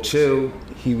all chill.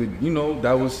 He would, you know,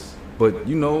 that was. But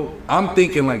you know, I'm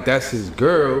thinking like that's his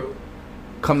girl.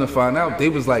 Come to find out, they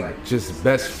was like just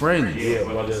best friends. Yeah,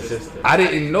 brother and sister. I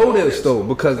didn't know this though,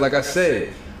 because like I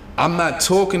said, I'm not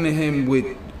talking to him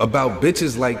about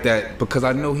bitches like that, because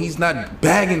I know he's not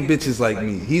bagging bitches like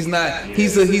me. He's not.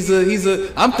 He's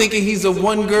a. I'm thinking he's a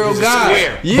one girl guy.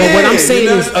 square. Yeah, But what I'm saying you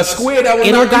know, is, a square that will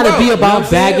it don't knock you gotta out, be you know about what I'm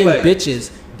saying? bagging Like,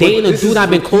 bitches. They ain't a this dude is I've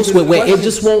been what- close these with are where it questions.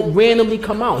 just won't randomly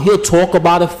come out. He'll talk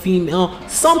about a female,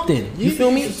 something. You feel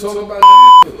me? used to talk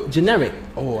about Generic.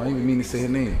 Oh, I didn't even mean to say her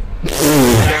name.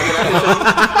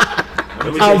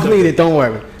 I'll bleed it. Don't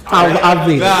worry. I'll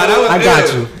bleed it. Nah, that was I got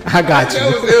ill. you. I got That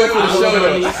you. was ill for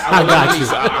the show. I got you.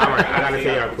 Alright, I gotta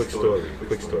tell y'all a quick story.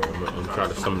 I'm trying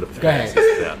to sum the Go ahead.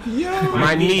 facts.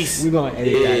 My niece We gonna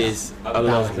edit that is a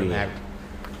lesbian.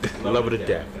 Love her to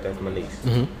death. That's my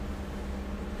niece.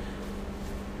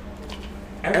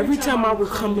 Every time I would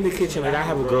come in the kitchen, like I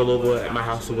have a girl over at my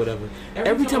house or whatever.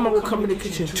 Every time I would come in the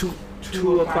kitchen,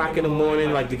 2 o'clock in the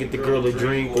morning, like to get the girl a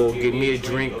drink or get me a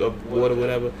drink or water,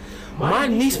 whatever. My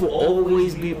niece will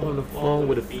always be on the phone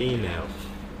with a female.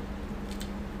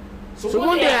 So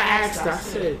one day I asked her, I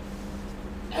said,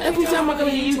 every time I come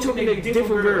here, you talking to a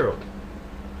different girl.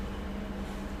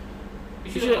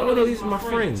 She said, oh no, these are my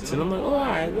friends. And I'm like, oh,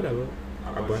 alright, whatever.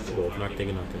 I brushed it off, not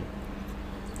thinking nothing.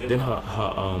 Then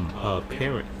her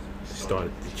appearance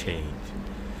started to change.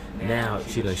 Now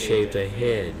she done shaved her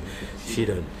head. She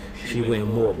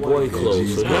wearing more boy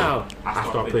clothes. So now I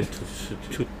start putting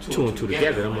two and two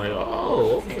together. I'm like,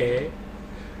 oh, okay.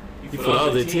 You for the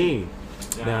other team.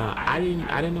 Now I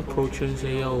didn't approach her and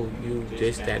say, yo, you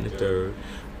this, that, and the third.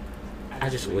 I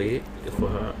just waited for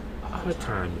her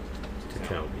time to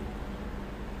tell me.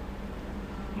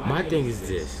 My thing is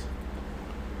this: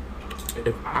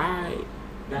 if I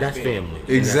That's family.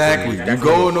 Exactly. That's You're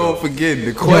family. going on forgetting.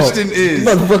 The question is,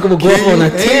 motherfucker will go off on a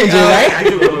tangent,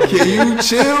 right? Can you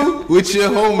chill with your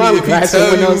homie I'm if he glad tell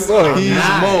someone else saw you it.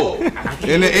 he's Mo?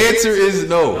 And the answer is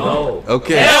no. No.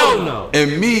 Okay. Hell no.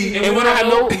 And me, And when I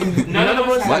know none of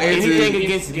us my have answer anything is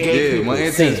against gay people. my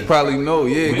answer is probably no.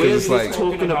 Yeah, because We're it's just like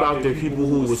talking about the people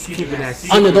who was keeping that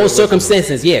secret. Under those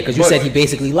circumstances, yeah, because you But- said he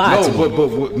basically lied to no,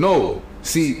 me. but no.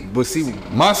 See,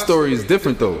 my story is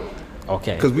different though.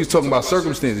 Okay. Because we was talking about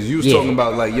circumstances. You was Yeah. talking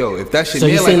about like, yo, if that shit So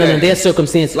you're like saying that, under their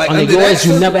circumstances, like, under under that yours,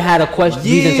 you circum- never had a question,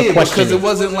 reason to question because it it.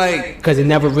 wasn't like Because it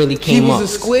never really he came was up. a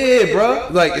square, bro.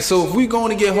 Like, so if we going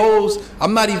to get hoes,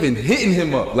 I'm not even hitting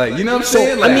him up. Like, you know what I'm So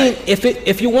saying? Like, I mean,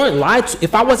 if you weren't lied to,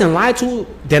 if I wasn't lied to,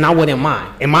 then I wouldn't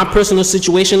mind. In my personal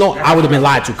situation, though, I would have been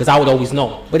lied to because I would always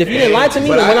know. But if you didn't lie to me,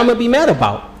 But then what I- I'm gonna be mad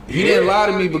about? he didn't lie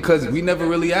to me because we never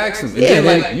really asked him. And Yeah, then,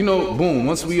 like- like, you know, boom.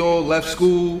 Once we all left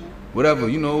school, whatever,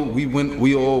 you know,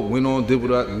 we all went on, did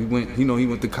what we went. You know, he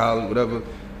went to college, whatever.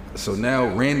 So now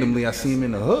randomly, I see him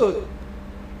in the hood.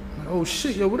 I'm like, oh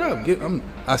shit, yo, what up?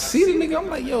 I see the nigga. I'm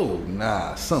like, yo,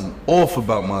 nah, something off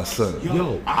about my son.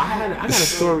 Yo, I got a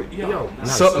story. Yo, not a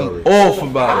Something story. off I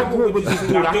about him. grew up with this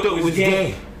dude. I thought it was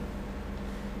gay.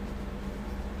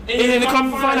 And then to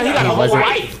come find out he got a whole wasn't.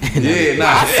 wife. Yeah, nah.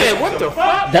 I said, what the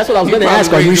fuck? That's what I was He gonna probably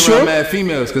ask. Are you raised around sure? mad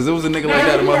females, because there was a nigga like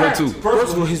that in my hood too.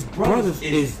 First of all, his brothers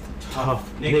is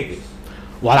tough niggas.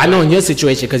 Well, I know in your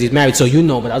situation because he's married, so you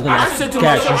know. But I was gonna I ask, said to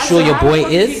Cash, you myself, sure I your said, boy how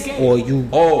the fuck is, he gay? or you?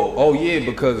 Oh yeah,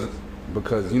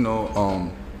 because you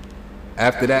know,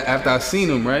 after I seen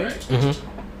him, right?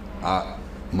 Our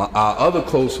other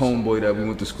close homeboy that we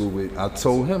went to school with, I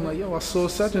told him like, yo, I saw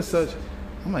such and such.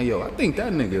 I'm like, yo, I think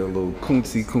that nigga a little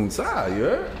coonsy coonsai, you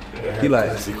heard? He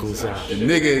like,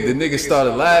 the nigga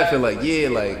started laughing like, yeah,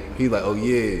 like he like, oh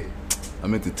yeah, I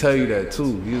meant to tell you that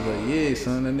too. He was like, yeah,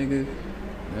 son, that nigga. You know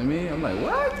what I mean, I'm like,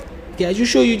 what? Cash, you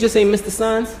sure you just ain't Mr.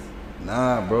 Sons?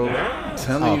 Nah, bro. I'm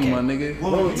telling Okay. you, my nigga. You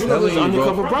know, telling those you,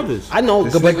 undercover bro. brothers. I know,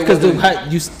 This but nigga because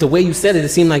wasn't- the way you said it, it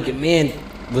seemed like your man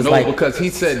was No, like. because he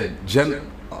said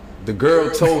the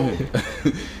girl told him.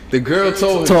 The girl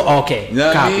told him. So, okay, You know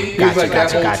what copy. I mean? He was Gotcha, like gotcha,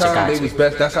 that whole gotcha, time gotcha. they was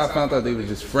best. That's how I found out they was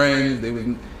just friends. He was.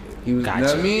 You know what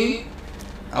Gotcha. I mean?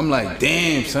 I'm like,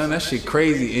 damn, son, that shit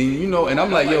crazy. And you know, and I'm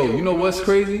like, yo, you know what's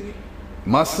crazy?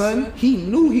 My son, he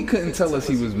knew he couldn't tell us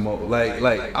he was Mo. Like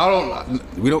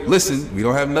we don't listen. We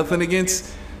don't have nothing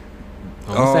against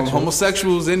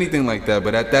homosexuals, anything like that.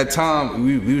 But at that time,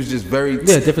 we was just very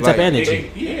different type of like,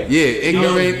 energy.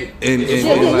 ignorant and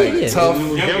yeah. tough.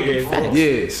 Facts.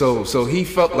 Yeah, so he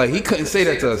felt like he couldn't say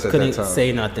that to us at Couldn't that time.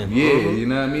 say nothing. Yeah, you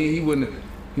know what I mean? He wouldn't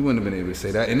have been able to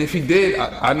say that. And if he did,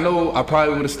 I know I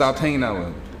probably would have stopped hanging out with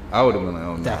him. I would have been like,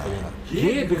 oh no. Definitely.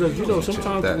 Yeah, because you know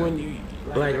sometimes That- when you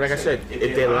like I said,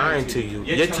 if they're lying to you,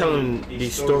 you're telling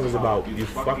these stories about you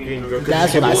fucking girl.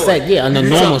 That's what I said. Yeah, under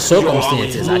normal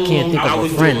circumstances, I can't think I of a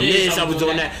was friend. doing this, I was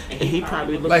doing that, and he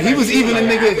probably looked Like he at was you even a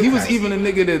like, nigga. He was even a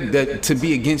nigga that to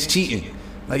be against cheating.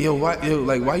 Like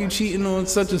why you cheating on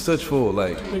such and such for?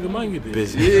 Like Nigga, mind your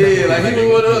business. yeah, like he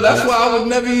would. That's why I would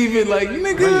never even like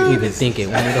nigga. Even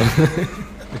thinking, one of them.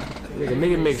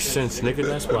 Nigga, makes sense, nigga.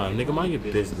 That's why, nigga, mind your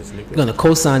business, nigga. Gonna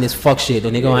co-sign this fuck shit, or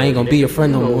nigga, I ain't gonna be your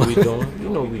friend no You know more. what we doing? You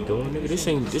know what we doing, nigga. This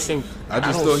ain't. I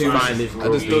just don't thought he was. find this I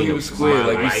just girl thought he was square, my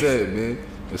like you life. said, man.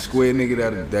 A square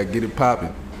nigga that get it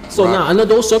popping. So Right. now, under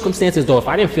those circumstances, though, if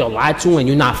I didn't feel lied to and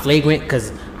you're not flagrant,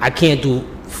 because I can't do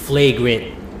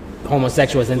flagrant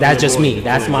homosexuals, and that's just me.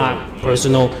 That's my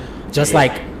personal. Just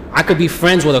like I could be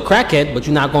friends with a crackhead, but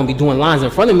you're not gonna be doing lines in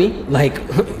front of me. Like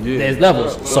there's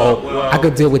levels, so I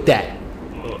could deal with that.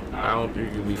 I don't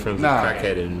think you'll be friends Nah, with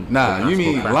crackhead and nah. You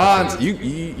mean lines? You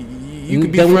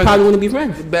could be Then we friends. probably wouldn't be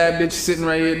friends. Bad bitch sitting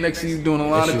right here next to you doing a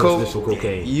line of coke.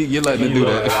 cocaine. You're letting her do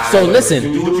that. So listen,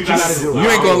 Do what you gotta do. You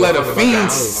ain't gonna let a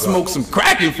fiend smoke some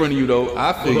crack in front of you though.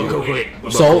 I feel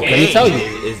you. So, let me tell you.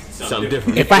 It's something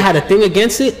different. if I had a thing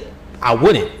against it, I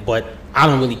wouldn't. But I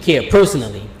don't really care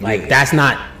personally. Like that's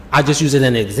not. I just use it as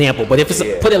an example. But if it's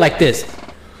put it like this,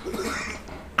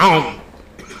 I don't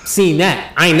seen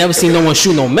that. I ain't never seen no one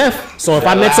shoot no meth. So if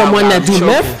I met someone that do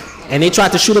meth and they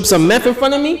tried to shoot up some meth in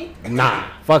front of me, nah,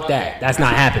 fuck that. That's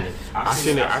not happening. I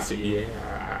seen it. I see. Yeah.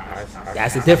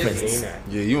 That's the difference. Seen that.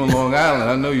 Yeah, you in Long Island.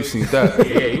 I know you seen that.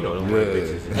 Yeah, you know them white Yeah.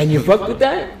 bitches. And you fuck with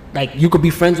that? Like you could be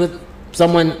friends with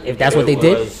someone if that's what they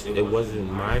did. It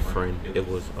wasn't my friend. It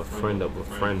was a friend of a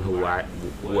friend who I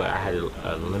had to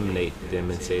eliminate them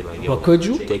and say like, yo, But could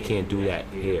you? They can't do that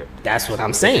here. That's what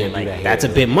I'm saying. Like that's a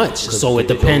bit much. So it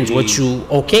depends what you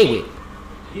okay with.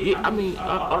 Yeah, I mean,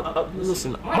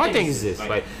 listen. My thing is this: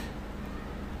 like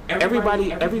every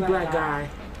black guy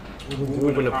who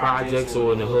grew up in the projects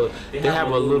or in the hood, they have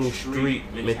a little street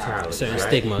mentality. Certain right?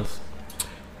 stigmas.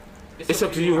 It's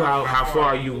up to you how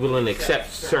far you willing to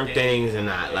accept certain things and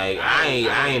not. Like I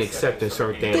ain't accepting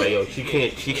certain things. Like yo, she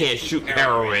can't shoot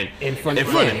heroin in front of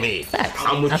me.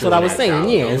 I'm with That's you what I on was that, saying.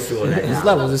 dog. Yeah, I'm with you on that, it's dog.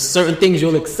 levels. There's certain things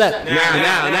you'll accept.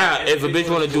 Now, if a bitch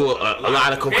want to do a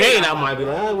lot of cocaine, I might be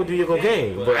like, I would do your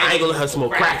cocaine, but I ain't gonna let her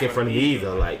smoke crack in front of me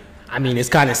either. Like, I mean, it's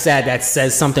kind of sad that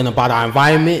says something about our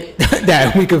environment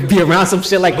that we could be around some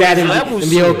shit like that and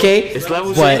be okay. It's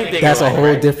levels to But anything that's in a life, whole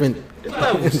right? different it's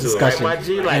levels to it, discussion. right, my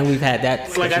G? Like, And we've had that.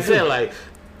 it's like I discussion said, too. like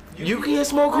you can't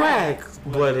smoke crack,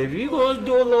 but if you gonna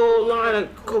do a little line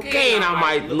of cocaine, I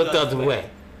might look the other way.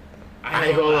 I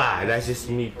ain't gonna lie, that's just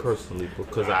me personally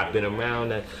because I've been around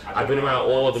that. I've been around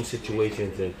all of them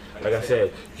situations, and like I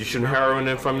said, you shooting heroin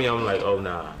in front of me, I'm like, oh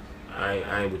nah,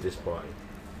 I ain't with this party.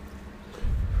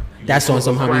 That's on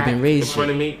some how we've been In raised. front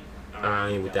shit. of me, I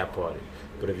ain't with that party.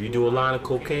 But if you do a line of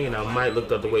cocaine, I might look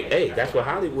the other way. Hey, that's what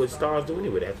Hollywood stars do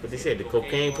anyway. That's what they said, the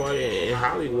cocaine party in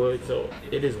Hollywood. So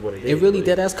it is what it is. It really But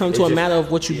did. That's come it's to a just- matter of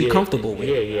what you be yeah, comfortable with.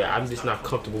 Yeah. I'm just not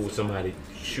comfortable with somebody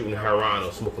shooting heroin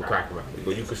or smoking crack around me.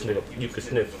 But you could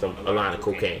sniff a line of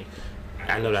cocaine.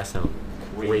 I know that sounds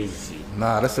crazy.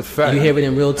 Nah, that's a fact. You hear it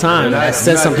in real time. You're That not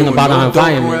says something doing about no our dope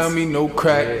around environment. me, no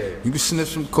crack. Yeah. You can sniff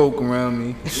some coke around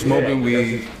me, smoking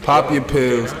weed, pop your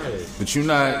pills, but you're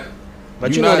not.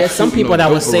 But you're you know, not there's some shooting people no that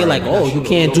would dope say around like, me. "Oh, you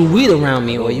can't do weed around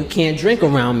me, or you can't drink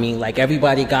around me." Like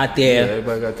everybody got Yeah, their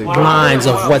everybody got their lines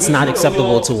of what's not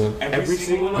acceptable to them. Every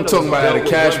single one I'm of talking us about at a dealt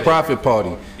with cash women. profit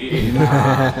party.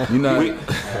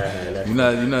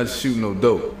 You're not shooting no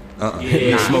dope.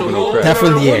 You're smoking no crack.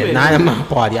 Definitely, yeah. Not at my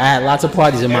party. I had lots of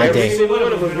parties in my Every day. single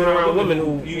one of us been around women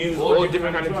who use all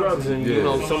different kind of drugs, and you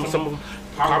know, some of them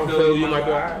pop a pill. You might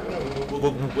be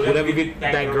like, whatever get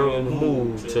that girl in the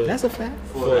mood to That's a fact.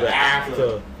 for the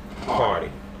after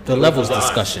party. The levels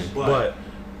discussion. But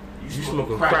you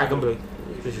smoking crack, I'm like,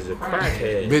 this is a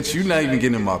crackhead. Bitch, you're not even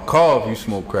getting in my car if you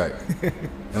smoke crack.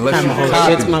 Unless Have you my whole shit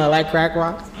copy. smell like crack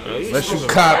rocks. Unless you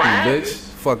copy, bitch.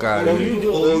 Fuck out Oh, of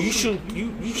here. you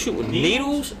shoot with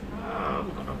needles?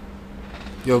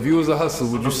 Yo, if you was a hustler,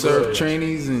 would you serve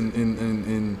trainees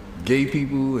and gay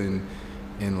people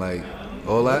and like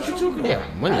all that? Yeah,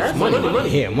 money.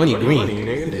 Yeah, money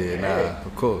green. Yeah, nah,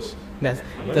 of course.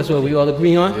 That's what we all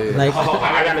agree on. Like, go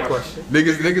I got a question.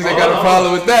 Niggas ain't got a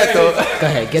problem with that though.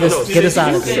 ahead, get us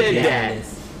out of You said here. that.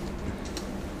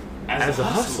 As a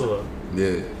hustler,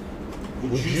 Yeah.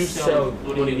 would you sell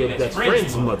one of your best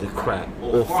friend's mother crack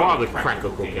or father crack or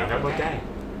cocaine? How about that?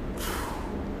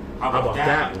 How about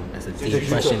that one? That's a Since deep you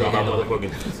question. talking about to handle.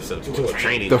 motherfucking to a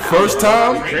training. The first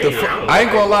time, I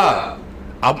ain't gonna lie,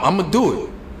 I'm gonna do it.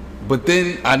 But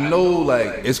then I know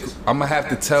like I'm gonna have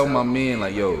to tell my man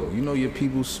like, yo, you know your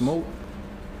people smoke?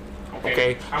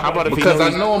 Okay, how about if Because he I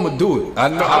knows- know I'm gonna do it. I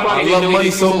know How about I they love know money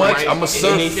you so smoke, much. right? I'm gonna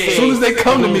serve. And they As say, soon as they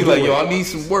come to me "Don't like, do yo, it." I need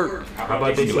some work. How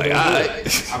about they Like, say,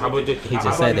 alright. how about the, He just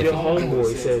how said about if your he-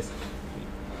 homeboy says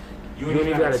you don't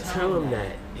even gotta tell him that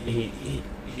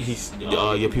he's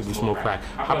your people smoke crack.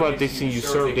 How about if they see you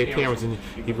serve their parents and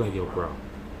you be like, yo, bro,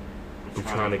 I'm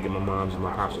trying to get my moms and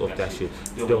my pops off that shit.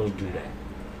 Don't do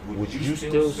that. Would you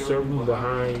still serve him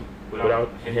behind without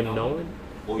him knowing,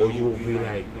 or you will be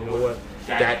like, you know what,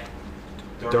 that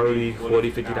 $30,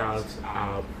 $40, $50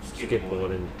 I'll skip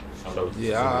on and serve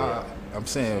Yeah, I'm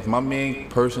saying if my man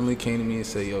personally came to me and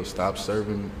say, yo, stop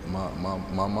serving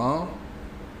my mom,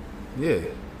 yeah,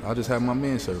 I'll just have my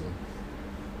man serve him.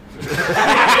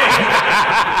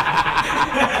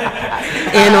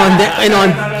 And on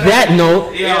that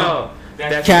note, Yo,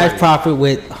 that's Cash funny. Profit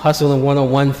with Hustle and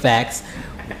 101 Facts.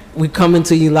 We coming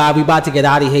to you live. We about to get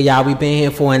out of here, y'all. We been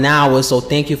here for an hour, so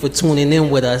thank you for tuning in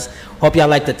with us. Hope y'all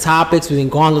like the topics. We've been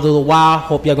gone a little while.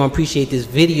 Hope y'all gonna appreciate this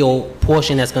video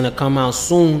portion that's gonna come out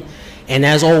soon. And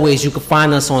as always, you can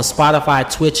find us on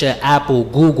Spotify, Twitter, Apple,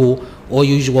 Google, or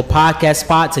usual podcast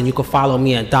spots. And you can follow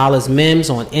me at Dollars Mims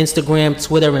on Instagram,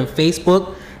 Twitter, and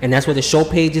Facebook. And that's where the show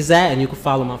page is at. And you can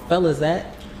follow my fellas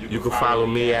at. You can follow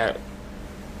me at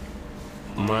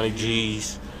Money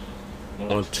G's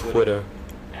on Twitter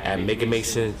at Make It Make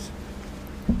Sense.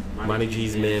 Money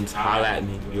G's Mims, holla at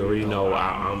me. You already know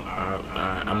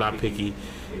I'm not picky.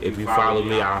 If you follow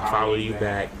me, I'll follow you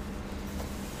back.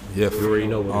 Yeah, You already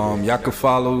know what it is. y'all can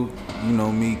follow,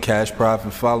 me, Cash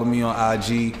Profit. Follow me on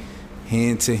IG,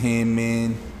 hand to hand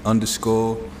man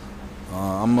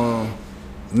 _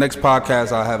 next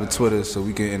podcast I'll have a Twitter so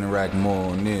we can interact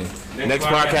more on there. Next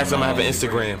podcast, I'm gonna have an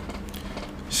Instagram.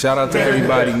 Shout out to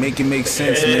everybody, make it make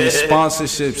sense, man.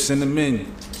 Sponsorships, send them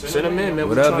in. Send them in, man.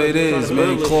 Whatever it is,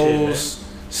 man. Clothes,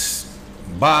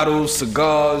 bottles,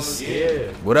 cigars,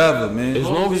 whatever, man. As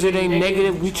long as it ain't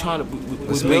negative, we trying to.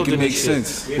 Let's make it make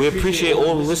sense. We appreciate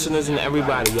all the listeners and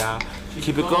everybody, y'all.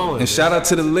 Keep it going. And shout out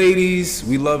to the ladies.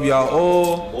 We love y'all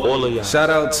all. All of y'all. Shout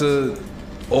out to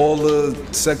all the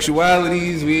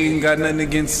sexualities. We ain't got nothing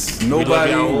against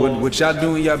nobody. What y'all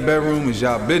do in y'all bedroom is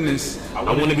y'all business. I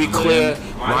want to be clear.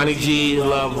 Ronnie G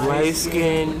love light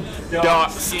skin, dark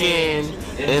skin,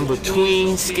 in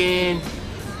between skin,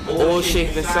 all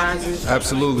shapes and sizes.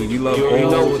 Absolutely. We love You already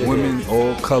know all what it women,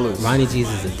 all colors. Ronnie G's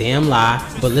is a damn lie.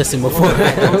 But listen, before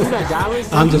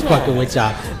I'm just fucking with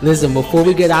y'all. Listen, before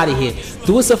we get out of here,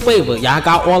 do us a favor. Y'all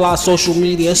got all our social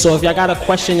media, so if y'all got a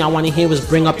question y'all want to hear us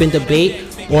bring up in debate,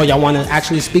 or y'all want to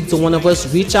actually speak to one of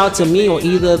us, reach out to me or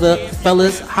either of the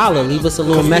fellas. Holler, leave us a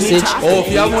little message. Or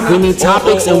if y'all want we need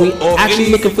topics, and we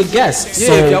actually looking for guests. Yeah,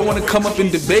 so if y'all want to come up and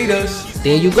debate us,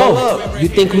 there you go. You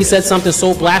think we said something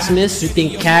so blasphemous? You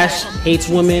think Cash hates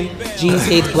women, G's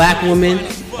hates black women,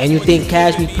 and you think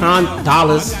Cash be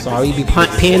dollars? Sorry, be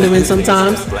pandering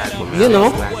sometimes. You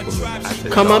know,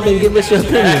 come up and give us your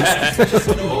opinions.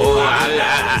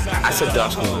 I said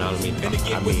dark skin. I mean,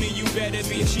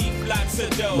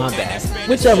 my bad.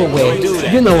 Whichever way,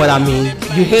 you know what I mean.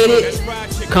 You hate it,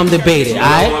 come debate it. All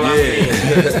right?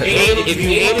 If you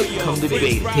hate it, come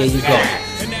debate. Here you go.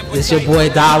 This your boy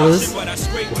Dollars.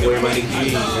 Boy, Ronnie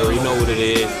G, you already know what it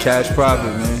is. Cash Profit,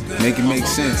 man. Make it make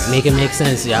sense. Make it make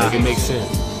sense, y'all. Make it make sense.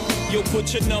 You'll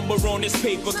put your number on this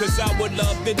paper, cause I would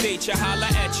love to date you. Holla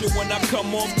at you when I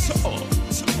come on tour.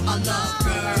 I love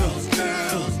girls,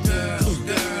 girls, girls,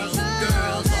 girls,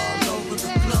 girls all over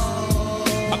the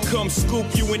globe. I come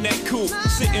scoop you in that coupe,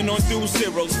 sitting on 2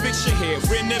 zeros. Fix your hair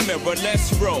in the mirror,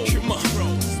 let's roll. Come on.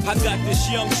 I got this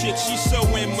young chick, she's so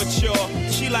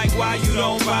immature. She like, why you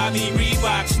don't buy me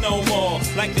Reeboks no more?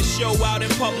 Like to show out in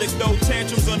public, throw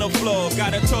tantrums on the floor.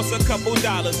 Gotta toss a couple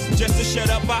dollars just to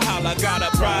shut up a holler. Got a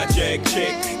project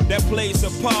chick that plays a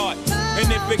part. And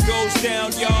if it goes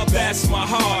down, y'all, that's my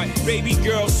heart. Baby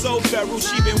girl, so feral,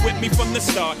 she been with me from the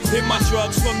start. Hit my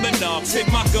drugs from the knobs,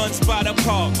 hit my guns by the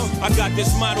park. I got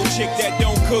this model chick that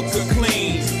don't cook or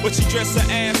clean, but she dress her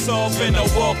ass off and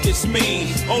her walk is mean.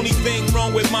 Only thing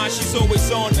wrong with mine, she's always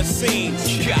on the scene.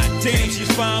 God damn,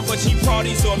 she's fine, but she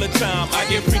parties all the time. I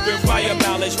get frequent fire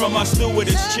mileage from my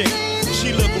stewardess chick.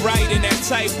 She look right in that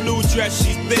tight blue dress,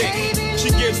 she's thick. She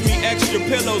gives me extra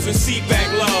pillows and seat back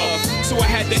love. So I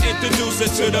had to introduce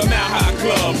her to the Mount High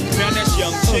Club. Now that's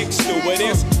young chick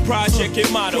stewardess, project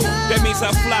and model. That means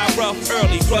I fly rough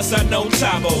early, plus I know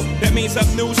Tabo. That means I'm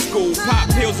new school, pop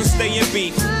pills and stay in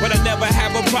beef. But I never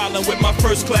have a problem with my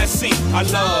first class seat. I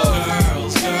love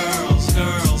Girls, girls,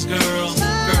 girls, girls,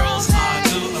 girls I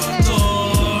do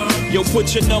adore. Yo,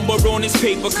 put your number on this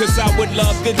paper, cause I would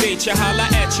love to date you. Holla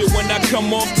at you when I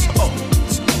come off tour.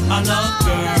 I love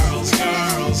girls,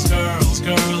 girls, girls,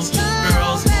 girls,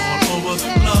 girls all over the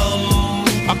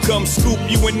globe. I come scoop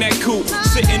you in that coupe,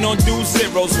 sitting on 2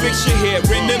 zeros. Fix your hair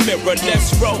in the mirror,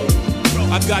 let's roll.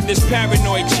 I got this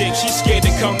paranoid chick, she's scared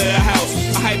to come to the house.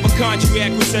 A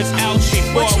hypochondriac who says ouch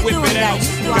before I whip it out.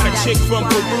 Got a chick from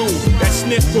Peru that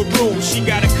sniff Peru. She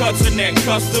got a cousin that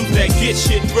customs that get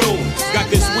shit through.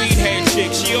 Got this weed head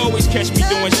chick, she always catch me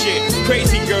doing shit.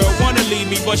 Crazy girl, wanna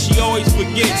leave me, but she always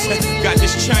forgets. Got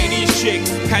this Chinese chick,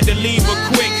 had to leave her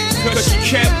quick, cause she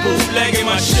kept bootlegging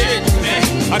my shit.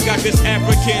 I got this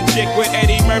African chick with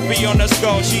Eddie Murphy on the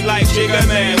skull. She like, Jigga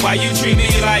man, why you treat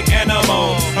me like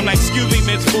animal? I'm like, excuse me,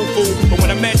 Miss Foo-Foo, but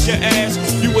when I met your ass,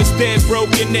 you was dead,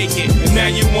 broken, naked, and now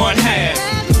you want half.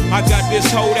 I got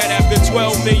this hoe that after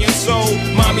 12 million sold,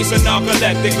 mommy's a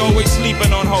narcoleptic, always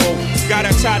sleeping on hold. Got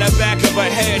her tie the back of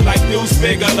her head like Deuce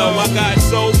Bigelow. I got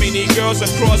so many girls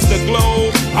across the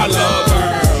globe. I love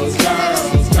Girls,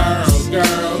 girls, girls,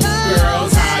 girls,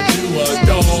 girls, I do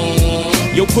adore.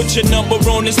 Yo, put your number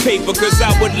on this paper, cause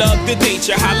I would love to date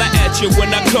you. Holla at you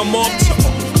when I come off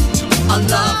tour. I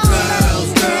love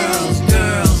girls, girls,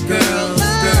 girls, girls,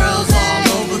 girls all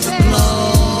over the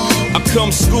globe. I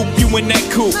come scoop you in that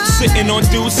coupe, sitting on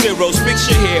 2 zeros. Fix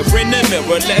your hair in the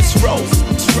mirror, let's roll.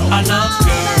 I love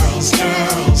girls,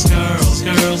 girls, girls,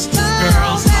 girls,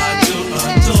 girls I do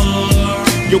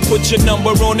adore. Yo, put your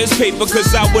number on this paper,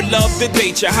 cause I would love to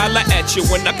date you. Holla at you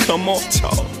when I come off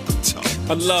tour.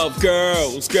 I love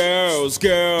girls, girls,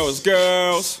 girls,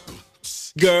 girls,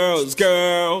 girls,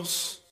 girls.